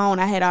on my phone.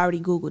 I had already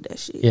Googled that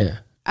shit. Yeah.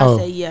 I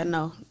said, yeah,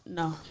 no.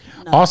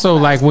 Also,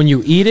 like when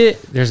you eat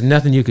it, there's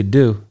nothing you could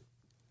do.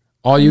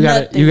 All you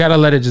gotta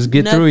let it just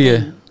get through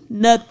you.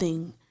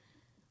 Nothing.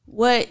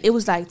 What it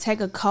was like,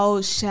 take a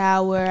cold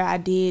shower. I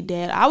did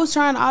that. I was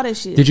trying all that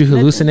shit. Did you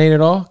hallucinate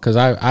at all? Because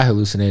I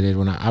hallucinated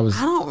when I was.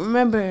 I don't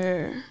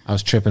remember. I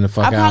was tripping the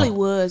fuck out. I probably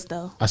was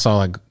though. I saw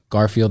like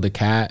Garfield the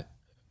cat,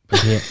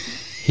 but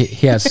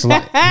he had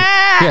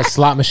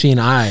slot machine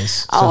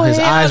eyes. So his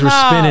eyes were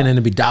spinning and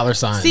it'd be dollar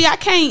signs. See, I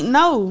can't.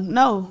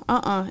 No.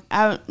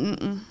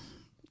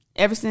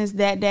 Ever since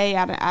that day,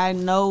 I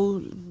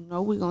know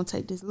we're gonna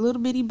take this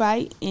little bitty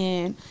bite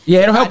and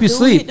it'll help you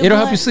sleep. It'll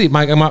help you sleep.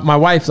 My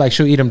wife, like,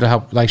 she'll eat them to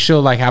help. Like,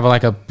 she'll like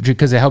have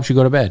because it helps you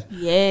go to bed.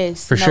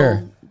 Yes, for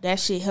sure. That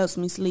shit helps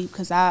me sleep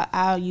because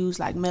I'll use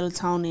like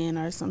melatonin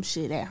or some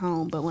shit at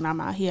home. But when I'm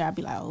out here, I'll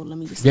be like, oh, let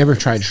me just. You ever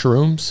tried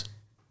shrooms?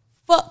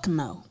 Fuck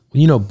no.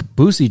 You know,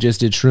 Boosie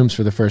just did shrooms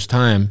for the first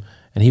time,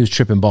 and he was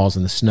tripping balls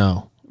in the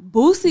snow.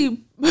 Boosie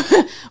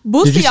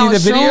on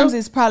shrooms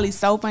is probably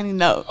so funny.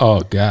 No.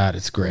 Oh God,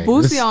 it's great.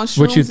 Boosie on shrooms.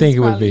 What you think it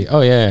would be?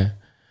 Oh yeah.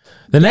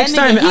 The next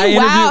time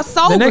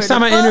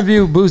I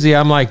interview Boosie,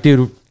 I'm like,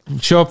 dude,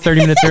 show up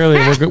 30 minutes early.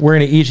 We're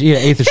gonna each eat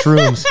an eighth of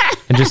shrooms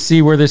and just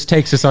see where this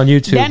takes us on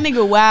YouTube. That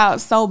nigga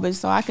wild sober,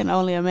 so I can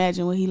only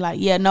imagine what he like.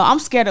 Yeah, no, I'm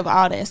scared of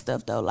all that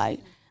stuff though.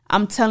 Like,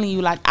 I'm telling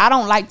you, like, I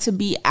don't like to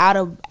be out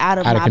of my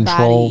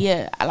control. body.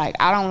 Yeah, like,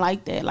 I don't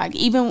like that. Like,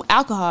 even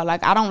alcohol,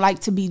 like, I don't like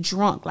to be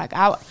drunk. Like,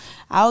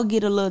 I'll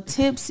get a little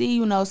tipsy,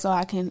 you know, so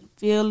I can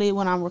feel it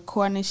when I'm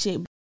recording and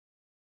shit.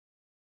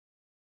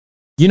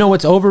 You know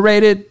what's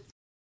overrated?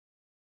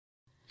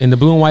 In the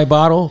blue and white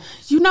bottle?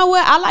 You know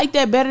what? I like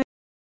that better.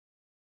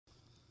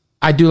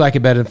 I do like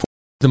it better than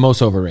the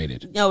most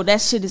overrated. No,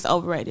 that shit is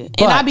overrated.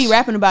 And I be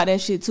rapping about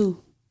that shit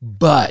too.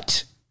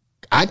 But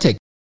I take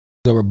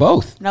over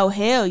both. No,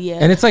 hell yeah.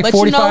 And it's like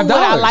 $45. You know what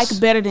I like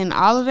better than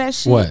all of that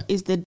shit? What?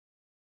 Is the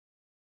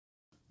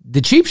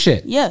cheap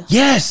shit. Yeah.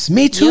 Yes,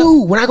 me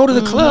too. Yep. When I go to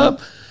the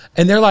club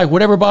and they're like,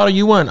 whatever bottle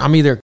you want,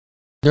 they're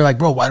like,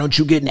 bro, why don't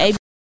you get it?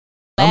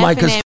 I'm like,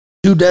 because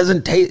you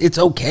doesn't taste, it's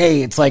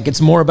okay. It's like,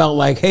 it's more about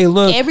like, hey,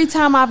 look. Every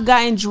time I've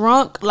gotten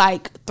drunk,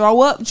 like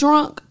throw up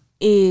drunk,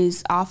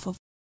 is off of.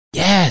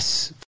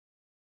 Yes.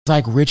 It's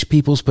like rich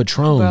people's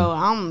Patron. Bro,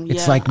 I'm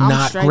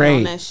not straight great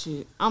on that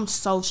shit. I'm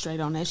so straight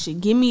on that shit.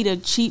 Give me the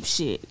cheap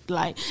shit.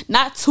 Like,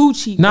 not too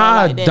cheap.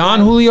 Nah, like that, Don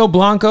like, Julio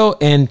Blanco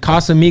and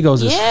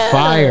Casamigos is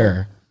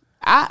fire.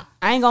 I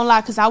ain't gonna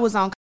lie, because I was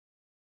on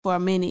for a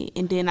minute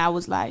and then I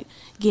was like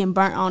getting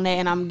burnt on that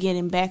and I'm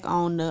getting back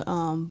on the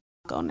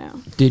Blanco now.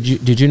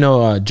 Did you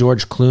know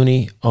George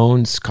Clooney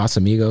owns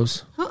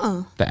Casamigos?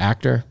 The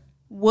actor.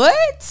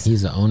 What?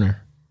 He's the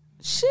owner.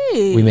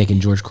 Shit. We making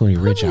George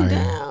Clooney rich out here.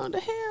 Down the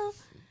hell.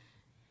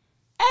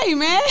 Hey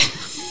man.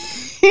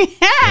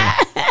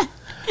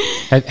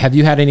 Have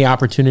you had any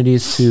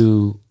opportunities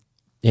to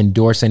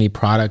endorse any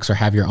products or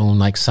have your own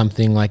like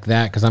something like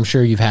that? Because I'm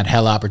sure you've had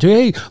hell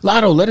opportunity. Hey,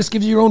 Latto, let us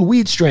give you your own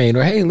weed strain,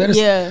 or hey,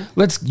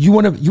 you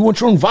want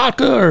your own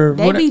vodka, or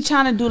they be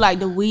trying to do like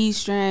the weed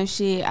strain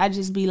shit. I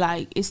just be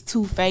like, it's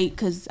too fake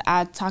because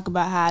I talk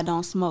about how I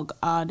don't smoke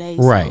all day,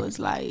 right? So it's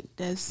like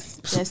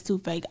that's too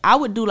fake. I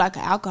would do like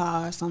an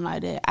alcohol or something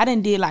like that. I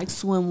didn't did like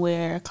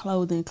swimwear,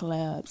 clothing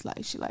collabs,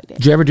 like shit like that.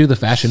 Did you ever do the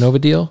Fashion Nova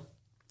deal?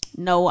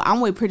 No,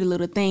 I'm with Pretty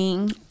Little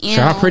Thing.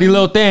 Shout out Pretty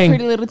Little Thing.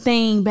 Pretty Little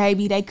Thing,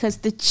 baby. They cuts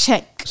the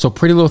check. So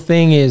Pretty Little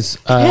Thing is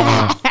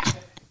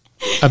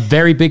a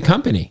very big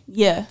company.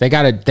 Yeah. They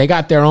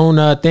got their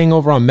own thing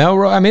over on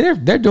Melrose. I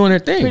mean, they're doing their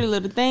thing. Pretty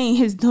Little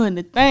Thing is doing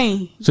the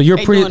thing. So do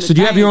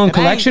you have your own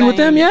collection with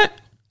them yet?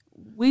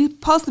 We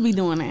supposed to be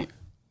doing that.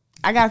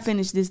 I gotta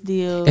finish this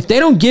deal. If they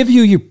don't give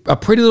you a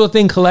Pretty Little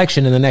Thing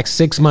collection in the next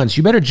 6 months,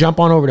 you better jump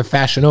on over to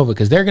Fashion Nova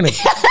because they're gonna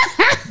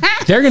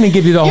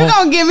give you the whole. You're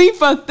gonna get me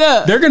fucked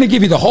up. They're gonna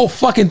give you the whole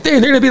fucking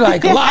thing. They're gonna be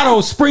like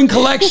Latto Spring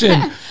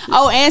Collection.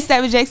 Oh, and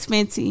Savage X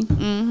Fenty.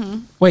 Mm-hmm.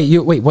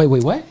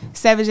 Wait, what?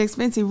 Savage X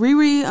Fenty.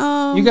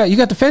 Riri. You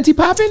got the Fenty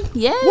popping?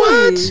 Yes.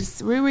 What?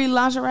 Riri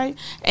lingerie.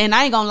 And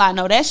I ain't gonna lie,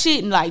 no, that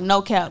shit like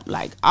no cap,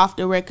 like off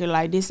the record,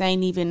 like this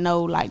ain't even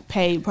no like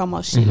paid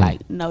promo shit.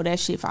 Like no, that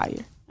shit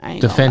fire. I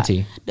ain't the gonna Fenty.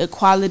 Lie. The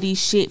quality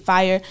shit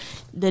fire,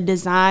 the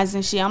designs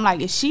and shit. I'm like,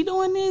 is she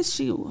doing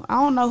this? I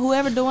don't know.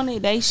 Whoever doing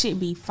it, they shit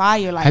be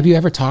fire. Like, have you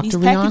ever talked to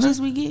Rihanna? These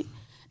packages we get,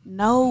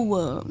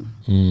 no.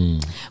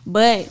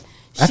 But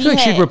I feel like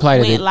she'd reply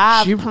to went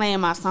live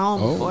playing my song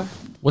before.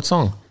 What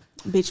song?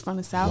 Bitch from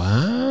the South.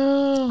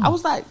 Wow. I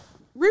was like,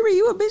 Riri,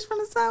 you a bitch from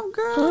the South,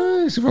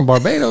 girl? She's from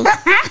Barbados.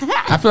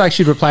 I feel like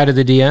she'd reply to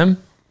the DM.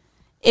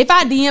 If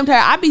I DM'd her,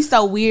 I'd be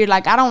so weird.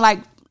 Like, I don't like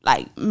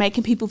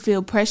making people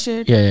feel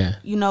pressured. Yeah.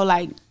 You know,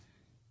 like,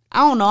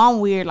 I don't know. I'm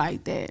weird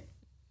like that.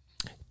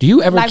 Do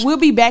you ever... Like, we'll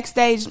be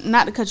backstage.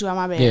 Not to cut you out,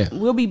 my bad. Yeah.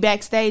 We'll be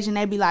backstage and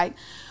they be like,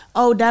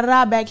 oh,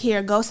 da-da-da back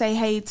here. Go say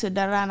hey to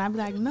da-da-da. And I'd be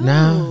like, no.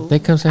 Nah, they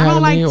come say hi to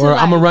like me. Or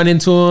I'm going to run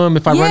into them.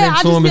 If I run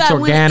into them, it's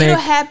organic. It'll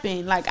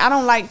happen. Like, I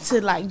don't like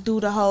to, like, do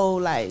the whole,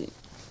 like...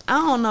 I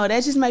don't know.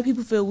 That just make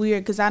people feel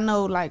weird because I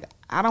know, like,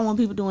 I don't want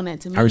people doing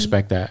that to me. I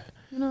respect that.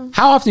 You know?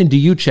 How often do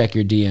you check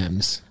your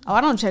DMs? Oh,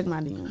 I don't check my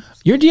DMs.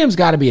 Your DMs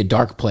got to be a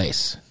dark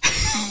place.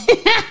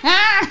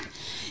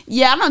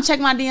 Yeah, I don't check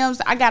my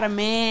DMs. I got a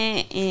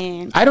man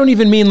and... I don't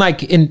even mean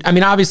like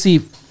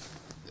obviously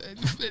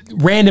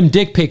random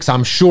dick pics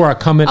I'm sure are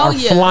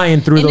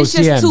flying through those DMs.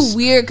 And it's just too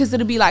weird because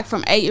it'll be like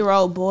from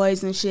 8-year-old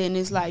boys and shit and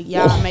it's like,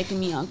 y'all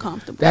making me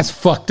uncomfortable. That's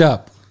fucked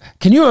up.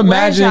 Can you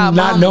imagine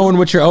not knowing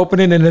what you're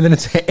opening and then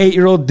it's an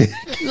 8-year-old dick?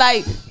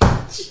 Like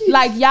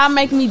y'all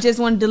make me just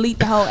want to delete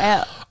the whole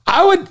app.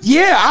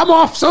 I'm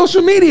off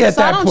social media at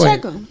that point. I don't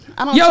check them.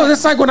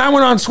 That's like when I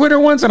went on Twitter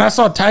once and I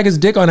saw Tiger's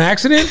dick on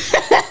accident.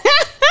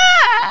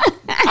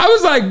 I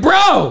was like,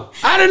 bro,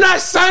 I did not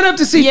sign up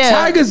to see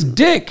Tiger's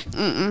dick.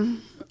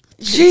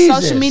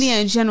 Jesus. Social media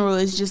in general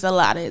is just a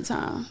lot of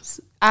times.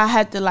 I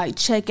had to like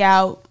check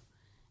out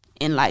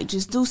and like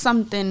just do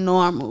something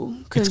normal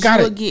because you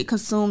will get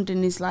consumed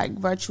in this like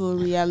virtual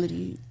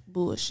reality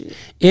bullshit.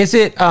 Is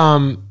it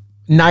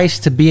nice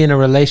to be in a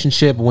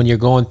relationship when you're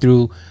going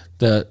through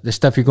the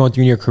stuff you're going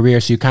through in your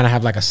career, so you kind of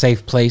have like a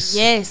safe place?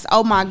 Yes.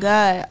 Oh my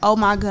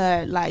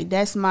God. Like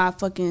that's my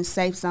fucking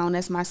safe zone.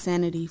 That's my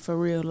sanity for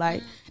real.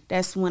 Like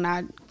that's when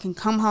I can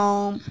come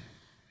home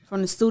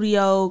from the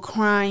studio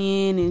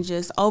crying and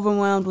just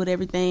overwhelmed with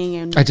everything.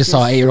 And I just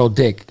saw an 8-year-old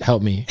dick.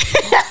 Help me.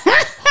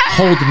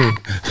 Hold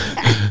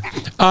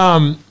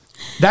me.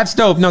 That's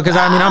dope. No, because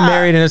I'm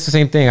married and it's the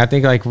same thing. I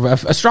think like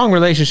a strong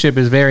relationship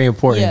is very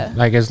important. Yeah.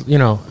 Like, as you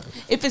know,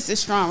 if it's a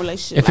strong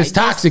relationship, if it's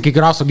toxic, it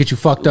could also get you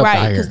fucked up.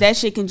 Right, because that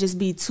shit can just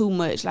be too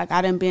much. Like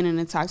I done been in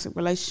a toxic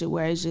relationship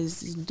where it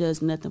just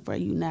does nothing for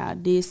you. Now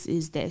this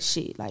is that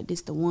shit. Like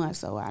this the one.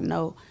 So I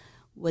know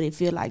what it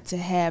feel like to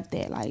have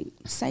that like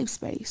safe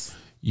space.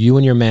 You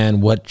and your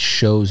man, what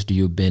shows do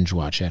you binge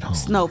watch at home?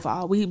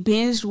 Snowfall. We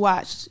binge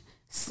watched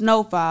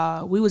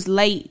Snowfall. We was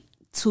late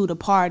to the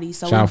party,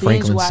 so we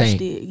binge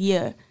watched it.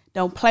 Yeah.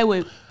 Don't play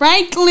with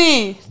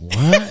Franklin.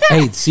 What?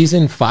 Hey,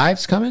 season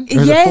 5's coming?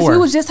 Yes, we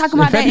was just talking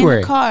about that in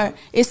the car.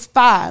 It's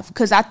 5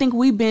 because I think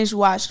we binge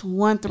watched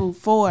 1 through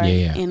 4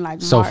 in like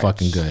March. So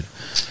fucking good.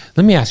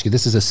 Let me ask you,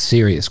 this is a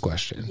serious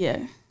question. Yeah.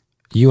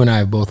 You and I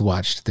have both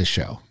watched this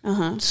show.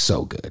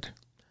 So good.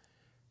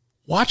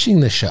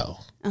 Watching the show,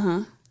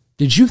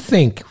 did you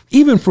think,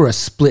 even for a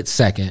split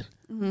second,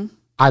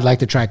 I'd like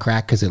to try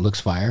crack because it looks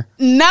fire?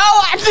 No,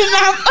 I did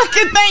not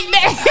fucking think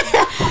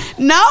that.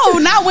 No,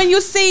 not when you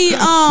see.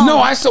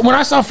 No, when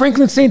I saw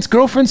Franklin Saint's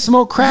girlfriend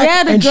smoke crack.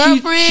 Yeah, the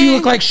girlfriend. She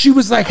looked like she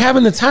was like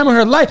having the time of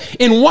her life.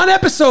 In one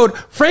episode,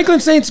 Franklin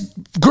Saint's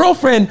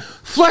girlfriend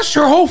flushed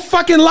her whole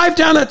fucking life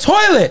down a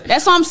toilet.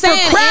 That's what I'm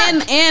saying.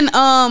 And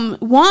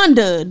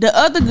Wanda, the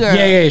other girl.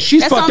 Yeah,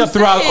 she's fucked up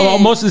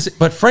throughout most of this.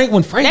 But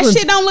when Franklin, that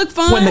shit don't look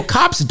fun. When the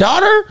cop's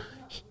daughter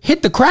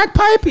hit the crack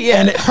pipe,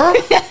 and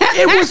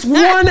it was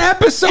 1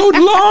 episode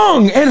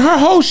long, and her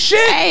whole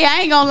shit. Hey, I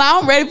ain't gonna lie,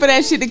 I'm ready for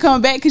that shit to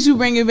come back because you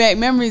bringing back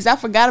memories. I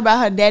forgot about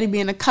her daddy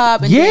being a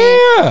cop. And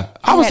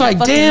I was like,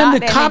 damn,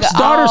 the cop's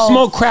daughter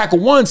smoked crack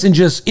once, and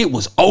it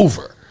was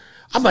over.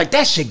 I'm like,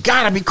 that shit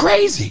gotta be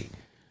crazy.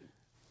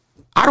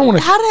 I don't want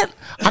to.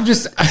 I'm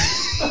just.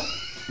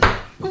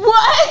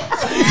 What?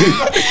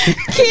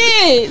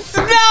 Kids,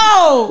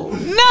 no.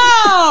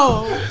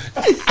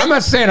 I'm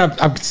not saying I'm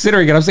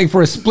considering it. I'm saying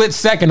for a split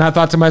second, I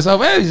thought to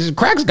myself, hey,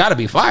 crack's got to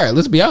be fire.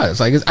 Let's be honest.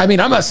 Like, I'm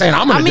not saying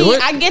I'm going to do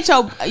it. I get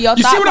your you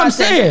see what I'm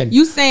saying?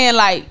 You saying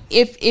like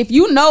if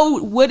you know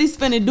what it's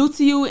finna do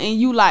to you and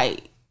you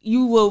like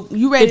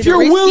you ready if to you're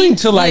risk willing it,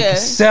 to like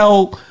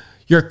sell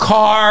your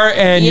car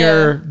and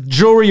your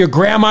jewelry your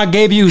grandma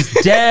gave you is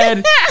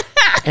dead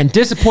and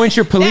disappoint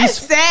your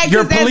policeman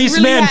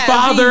really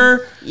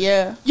father.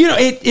 Yeah. You know,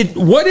 it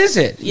what is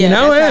it? Yeah, you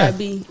know, that's how it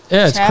be.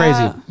 Yeah, it's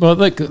Child. crazy. Well,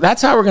 look,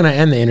 that's how we're gonna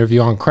end the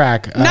interview on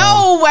crack.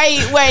 No, wait,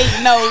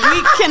 no,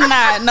 we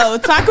cannot. No,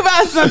 talk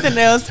about something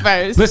else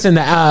first. Listen,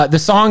 the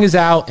song is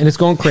out and it's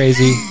going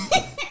crazy.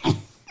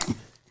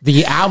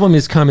 The album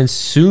is coming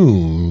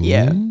soon.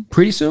 Yeah.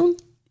 Pretty soon?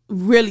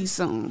 Really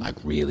soon. Like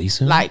really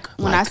soon? Like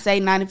when I say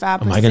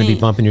 95%. Am I going to be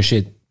bumping your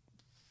shit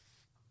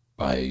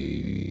by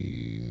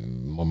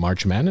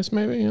March Madness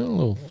maybe? You know, a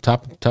little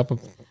top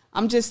of...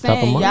 I'm just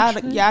saying,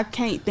 y'all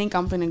can't think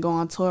I'm finna go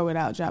on tour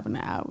without dropping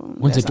the album.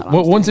 When's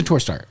the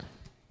tour start?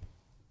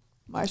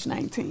 March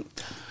 19th.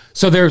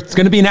 So there's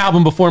going to be an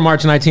album before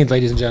March 19th,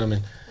 ladies and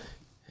gentlemen.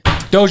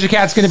 Doja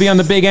Cat's going to be on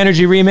the Big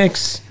Energy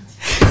remix.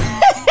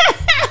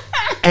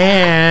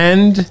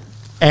 And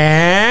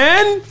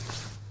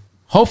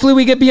hopefully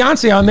we get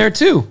Beyonce on there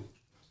too.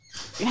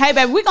 Hey,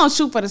 baby, we gonna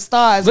shoot for the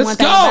stars. Let's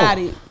go. About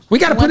it. We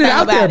got to put it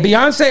out there.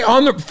 Beyonce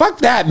on the... Fuck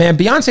that, man.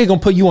 Beyonce gonna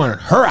put you on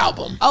her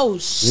album. Oh,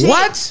 shit.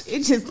 What?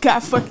 It just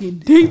got fucking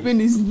deep in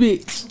this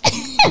bitch.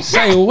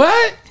 Say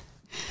what?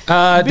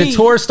 The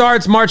tour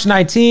starts March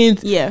 19th.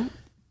 Yeah.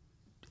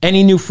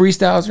 Any new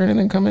freestyles or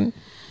anything coming?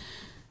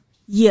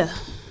 Yeah.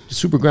 The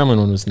Super Gremlin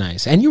one was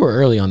nice. And you were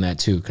early on that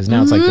too, because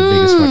now it's like the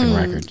biggest fucking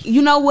record.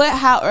 You know what?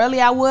 How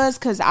early I was?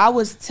 Because I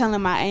was telling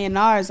my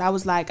A&Rs, I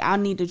was like, I'll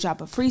need to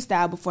drop a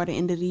freestyle before the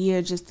end of the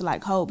year just to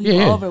like hold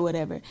people over or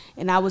whatever.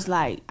 And I was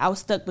like, I was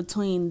stuck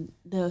between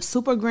the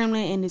Super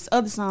Gremlin and this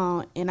other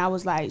song. And I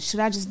was like,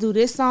 should I just do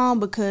this song?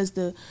 Because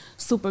the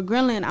Super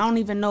Gremlin, I don't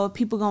even know if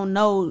people gonna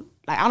know.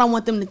 Like, I don't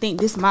want them to think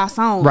this is my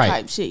song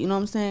type shit. You know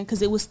what I'm saying?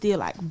 Because it was still,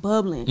 like,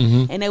 bubbling.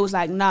 Mm-hmm. And they was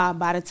like, nah,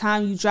 by the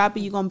time you drop it,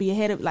 you're going to be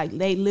ahead of... Like,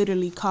 they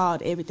literally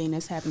called everything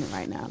that's happening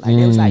right now. Like,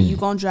 they was like, you're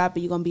going to drop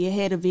it, you're going to be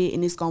ahead of it,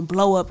 and it's going to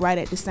blow up right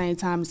at the same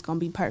time. It's going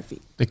to be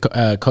perfect. Did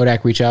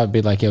Kodak reach out and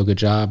be like, yo, good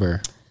job,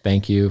 or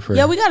thank you for...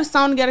 Yeah, we got a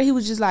song together. He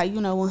was just like,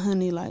 you know,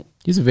 100, like...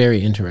 He's a very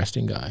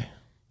interesting guy.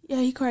 Yeah,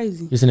 he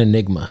crazy. He's an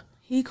enigma.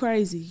 He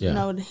crazy. Yeah. You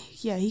know,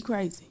 yeah, he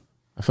crazy.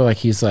 I feel like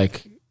he's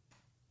like...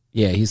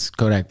 Yeah, he's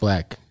Kodak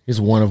Black. He's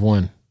one of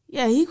one.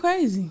 Yeah, he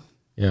crazy.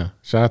 Yeah,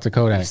 shout out to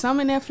Kodak. Some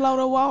in that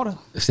Florida water.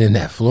 It's in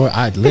that Florida.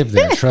 I'd live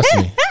there, trust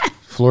me.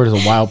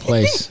 Florida's a wild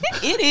place.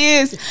 It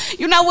is.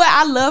 You know what?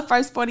 I love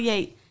First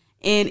 48.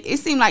 And it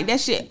seemed like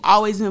that shit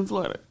always in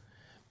Florida.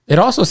 It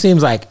also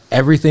seems like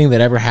everything that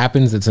ever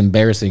happens that's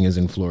embarrassing is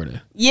in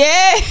Florida.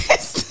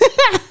 Yes.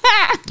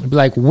 It'd be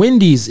like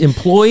Wendy's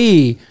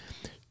employee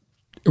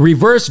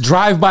reverse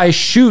drive-by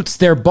shoots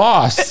their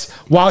boss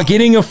while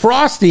getting a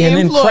Frosty and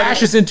then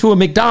crashes into a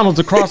McDonald's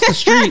across the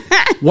street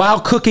while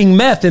cooking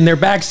meth in their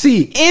back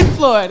seat. In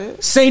Florida.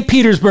 St.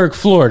 Petersburg,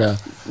 Florida.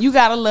 You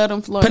gotta love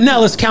them Florida.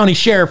 Pinellas County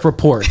Sheriff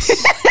reports.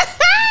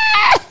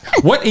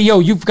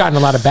 You've gotten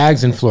a lot of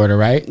bags in Florida,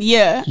 right?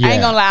 Yeah. I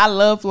ain't gonna lie, I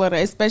love Florida,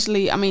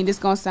 especially, I mean, this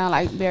gonna sound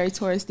like very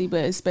touristy,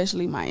 but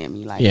especially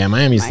Miami. Like, yeah,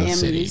 Miami's the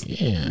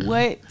city.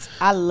 What?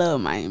 I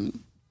love Miami.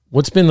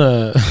 What's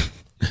been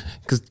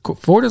because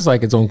Florida's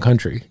like its own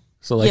country.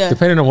 So like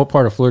depending on what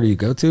part of Florida you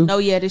go to. No,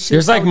 yeah, this shit.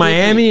 There's like so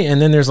Miami different.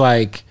 and then there's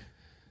like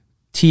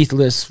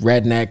teethless,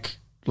 redneck,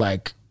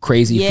 like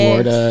crazy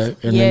Florida.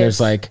 And then there's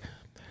like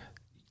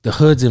the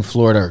hoods in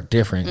Florida are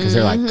different because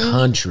they're like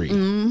country.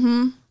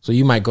 Mm-hmm. So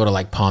you might go to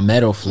like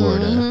Palmetto,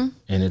 Florida,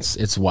 and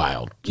it's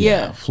wild.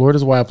 Yeah.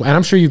 Florida's a wild place. And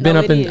I'm sure you've been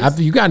up in,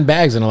 you've gotten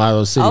bags in a lot of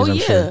those cities, I'm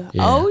sure.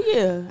 Yeah. Oh,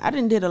 yeah. I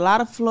done did a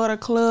lot of Florida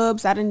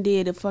clubs. I done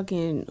did a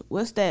fucking,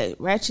 what's that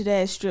ratchet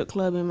ass strip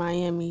club in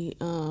Miami?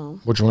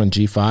 Which one,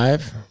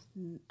 G5?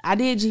 I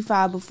did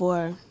G5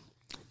 before.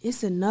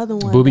 It's another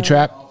one. Booby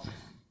Trap?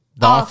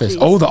 The Office.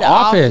 Oh, The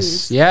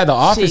Office. Yeah, The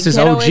Office is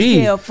OG.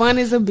 As hell, fun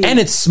as a bitch. And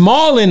it's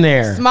small in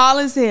there. Small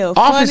as hell.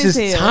 Office fun as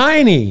is hell.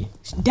 tiny.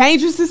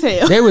 Dangerous as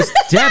hell. They was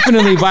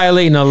definitely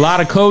violating a lot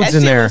of codes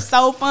in there. That shit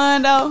was so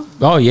fun though.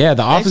 Oh yeah,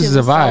 The Office is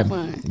a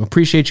vibe. So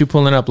appreciate you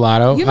pulling up,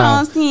 Latto. You know what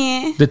I'm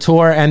saying? The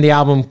tour and the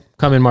album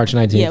come in March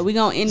 19th. Yeah, we're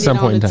gonna end it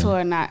on the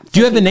tour. Do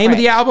you have the name of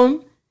the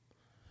album?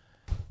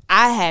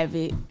 I have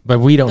it, but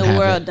we don't have it. The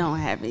world don't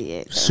have it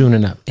yet. Though. Soon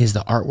enough. Is the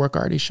artwork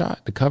already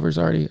shot? The cover's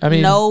already? I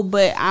mean, no,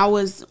 but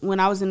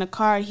when I was in the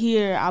car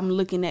here, I'm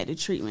looking at the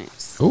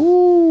treatments.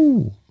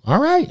 Ooh,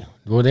 all right.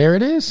 Well, there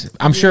it is.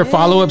 I'm sure a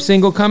follow-up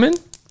single coming.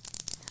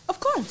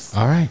 Of course.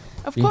 All right.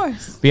 Of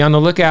course. Be on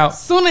the lookout.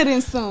 Sooner than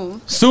soon.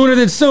 Sooner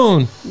than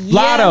soon. Yeah.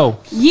 Latto.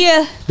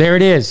 Yeah. There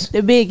it is.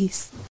 The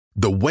biggies.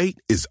 The wait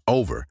is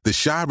over. The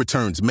Chi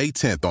returns May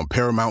 10th on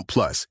Paramount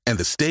Plus, and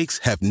the stakes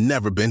have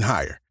never been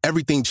higher.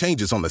 Everything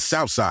changes on the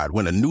South Side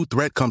when a new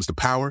threat comes to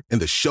power in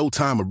the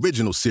Showtime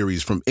original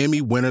series from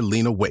Emmy winner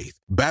Lena Waithe.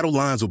 Battle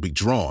lines will be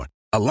drawn,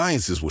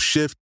 alliances will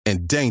shift,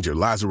 and danger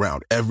lies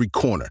around every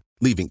corner,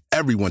 leaving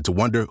everyone to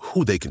wonder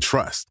who they can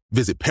trust.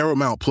 Visit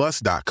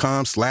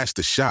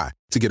ParamountPlus.com/The Chi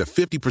to get a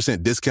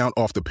 50% discount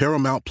off the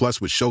Paramount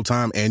Plus with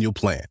Showtime annual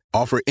plan.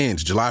 Offer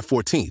ends July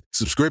 14th.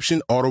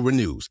 Subscription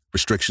auto-renews.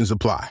 Restrictions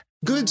apply.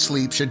 Good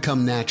sleep should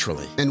come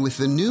naturally, and with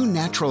the new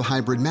Natural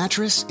Hybrid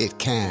mattress, it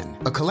can.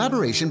 A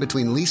collaboration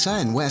between Lisa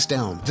and West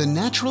Elm, the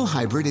Natural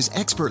Hybrid is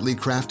expertly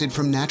crafted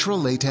from natural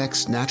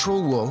latex,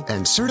 natural wool,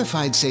 and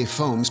certified safe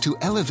foams to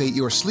elevate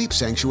your sleep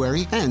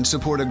sanctuary and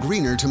support a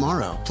greener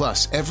tomorrow.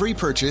 Plus, every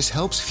purchase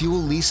helps fuel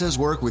Lisa's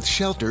work with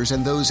shelters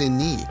and those in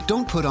need.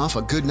 Don't put off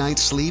a good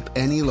night's sleep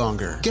any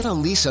longer. Get a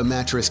Lisa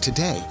mattress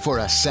today for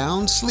a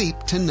sound sleep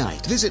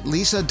tonight. Visit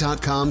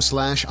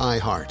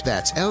lisa.com/iHeart.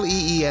 That's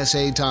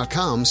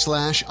LEESA.com/iHeart.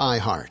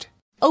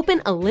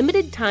 Open a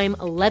limited-time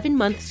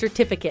 11-month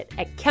certificate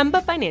at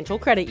Kemba Financial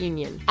Credit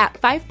Union. At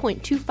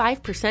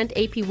 5.25%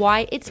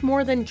 APY, it's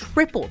more than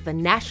triple the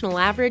national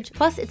average,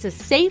 plus it's a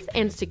safe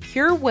and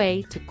secure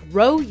way to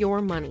grow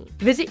your money.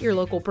 Visit your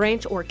local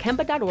branch or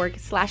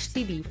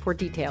kemba.org/CD for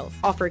details.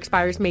 Offer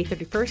expires May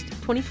 31st,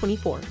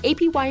 2024.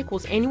 APY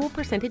equals annual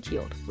percentage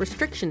yield.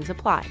 Restrictions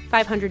apply.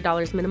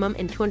 $500 minimum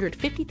and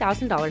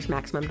 $250,000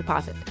 maximum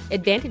deposit.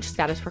 Advantage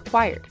status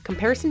required.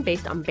 Comparison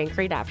based on bank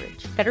rate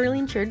average. Federally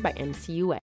insured by NCUA.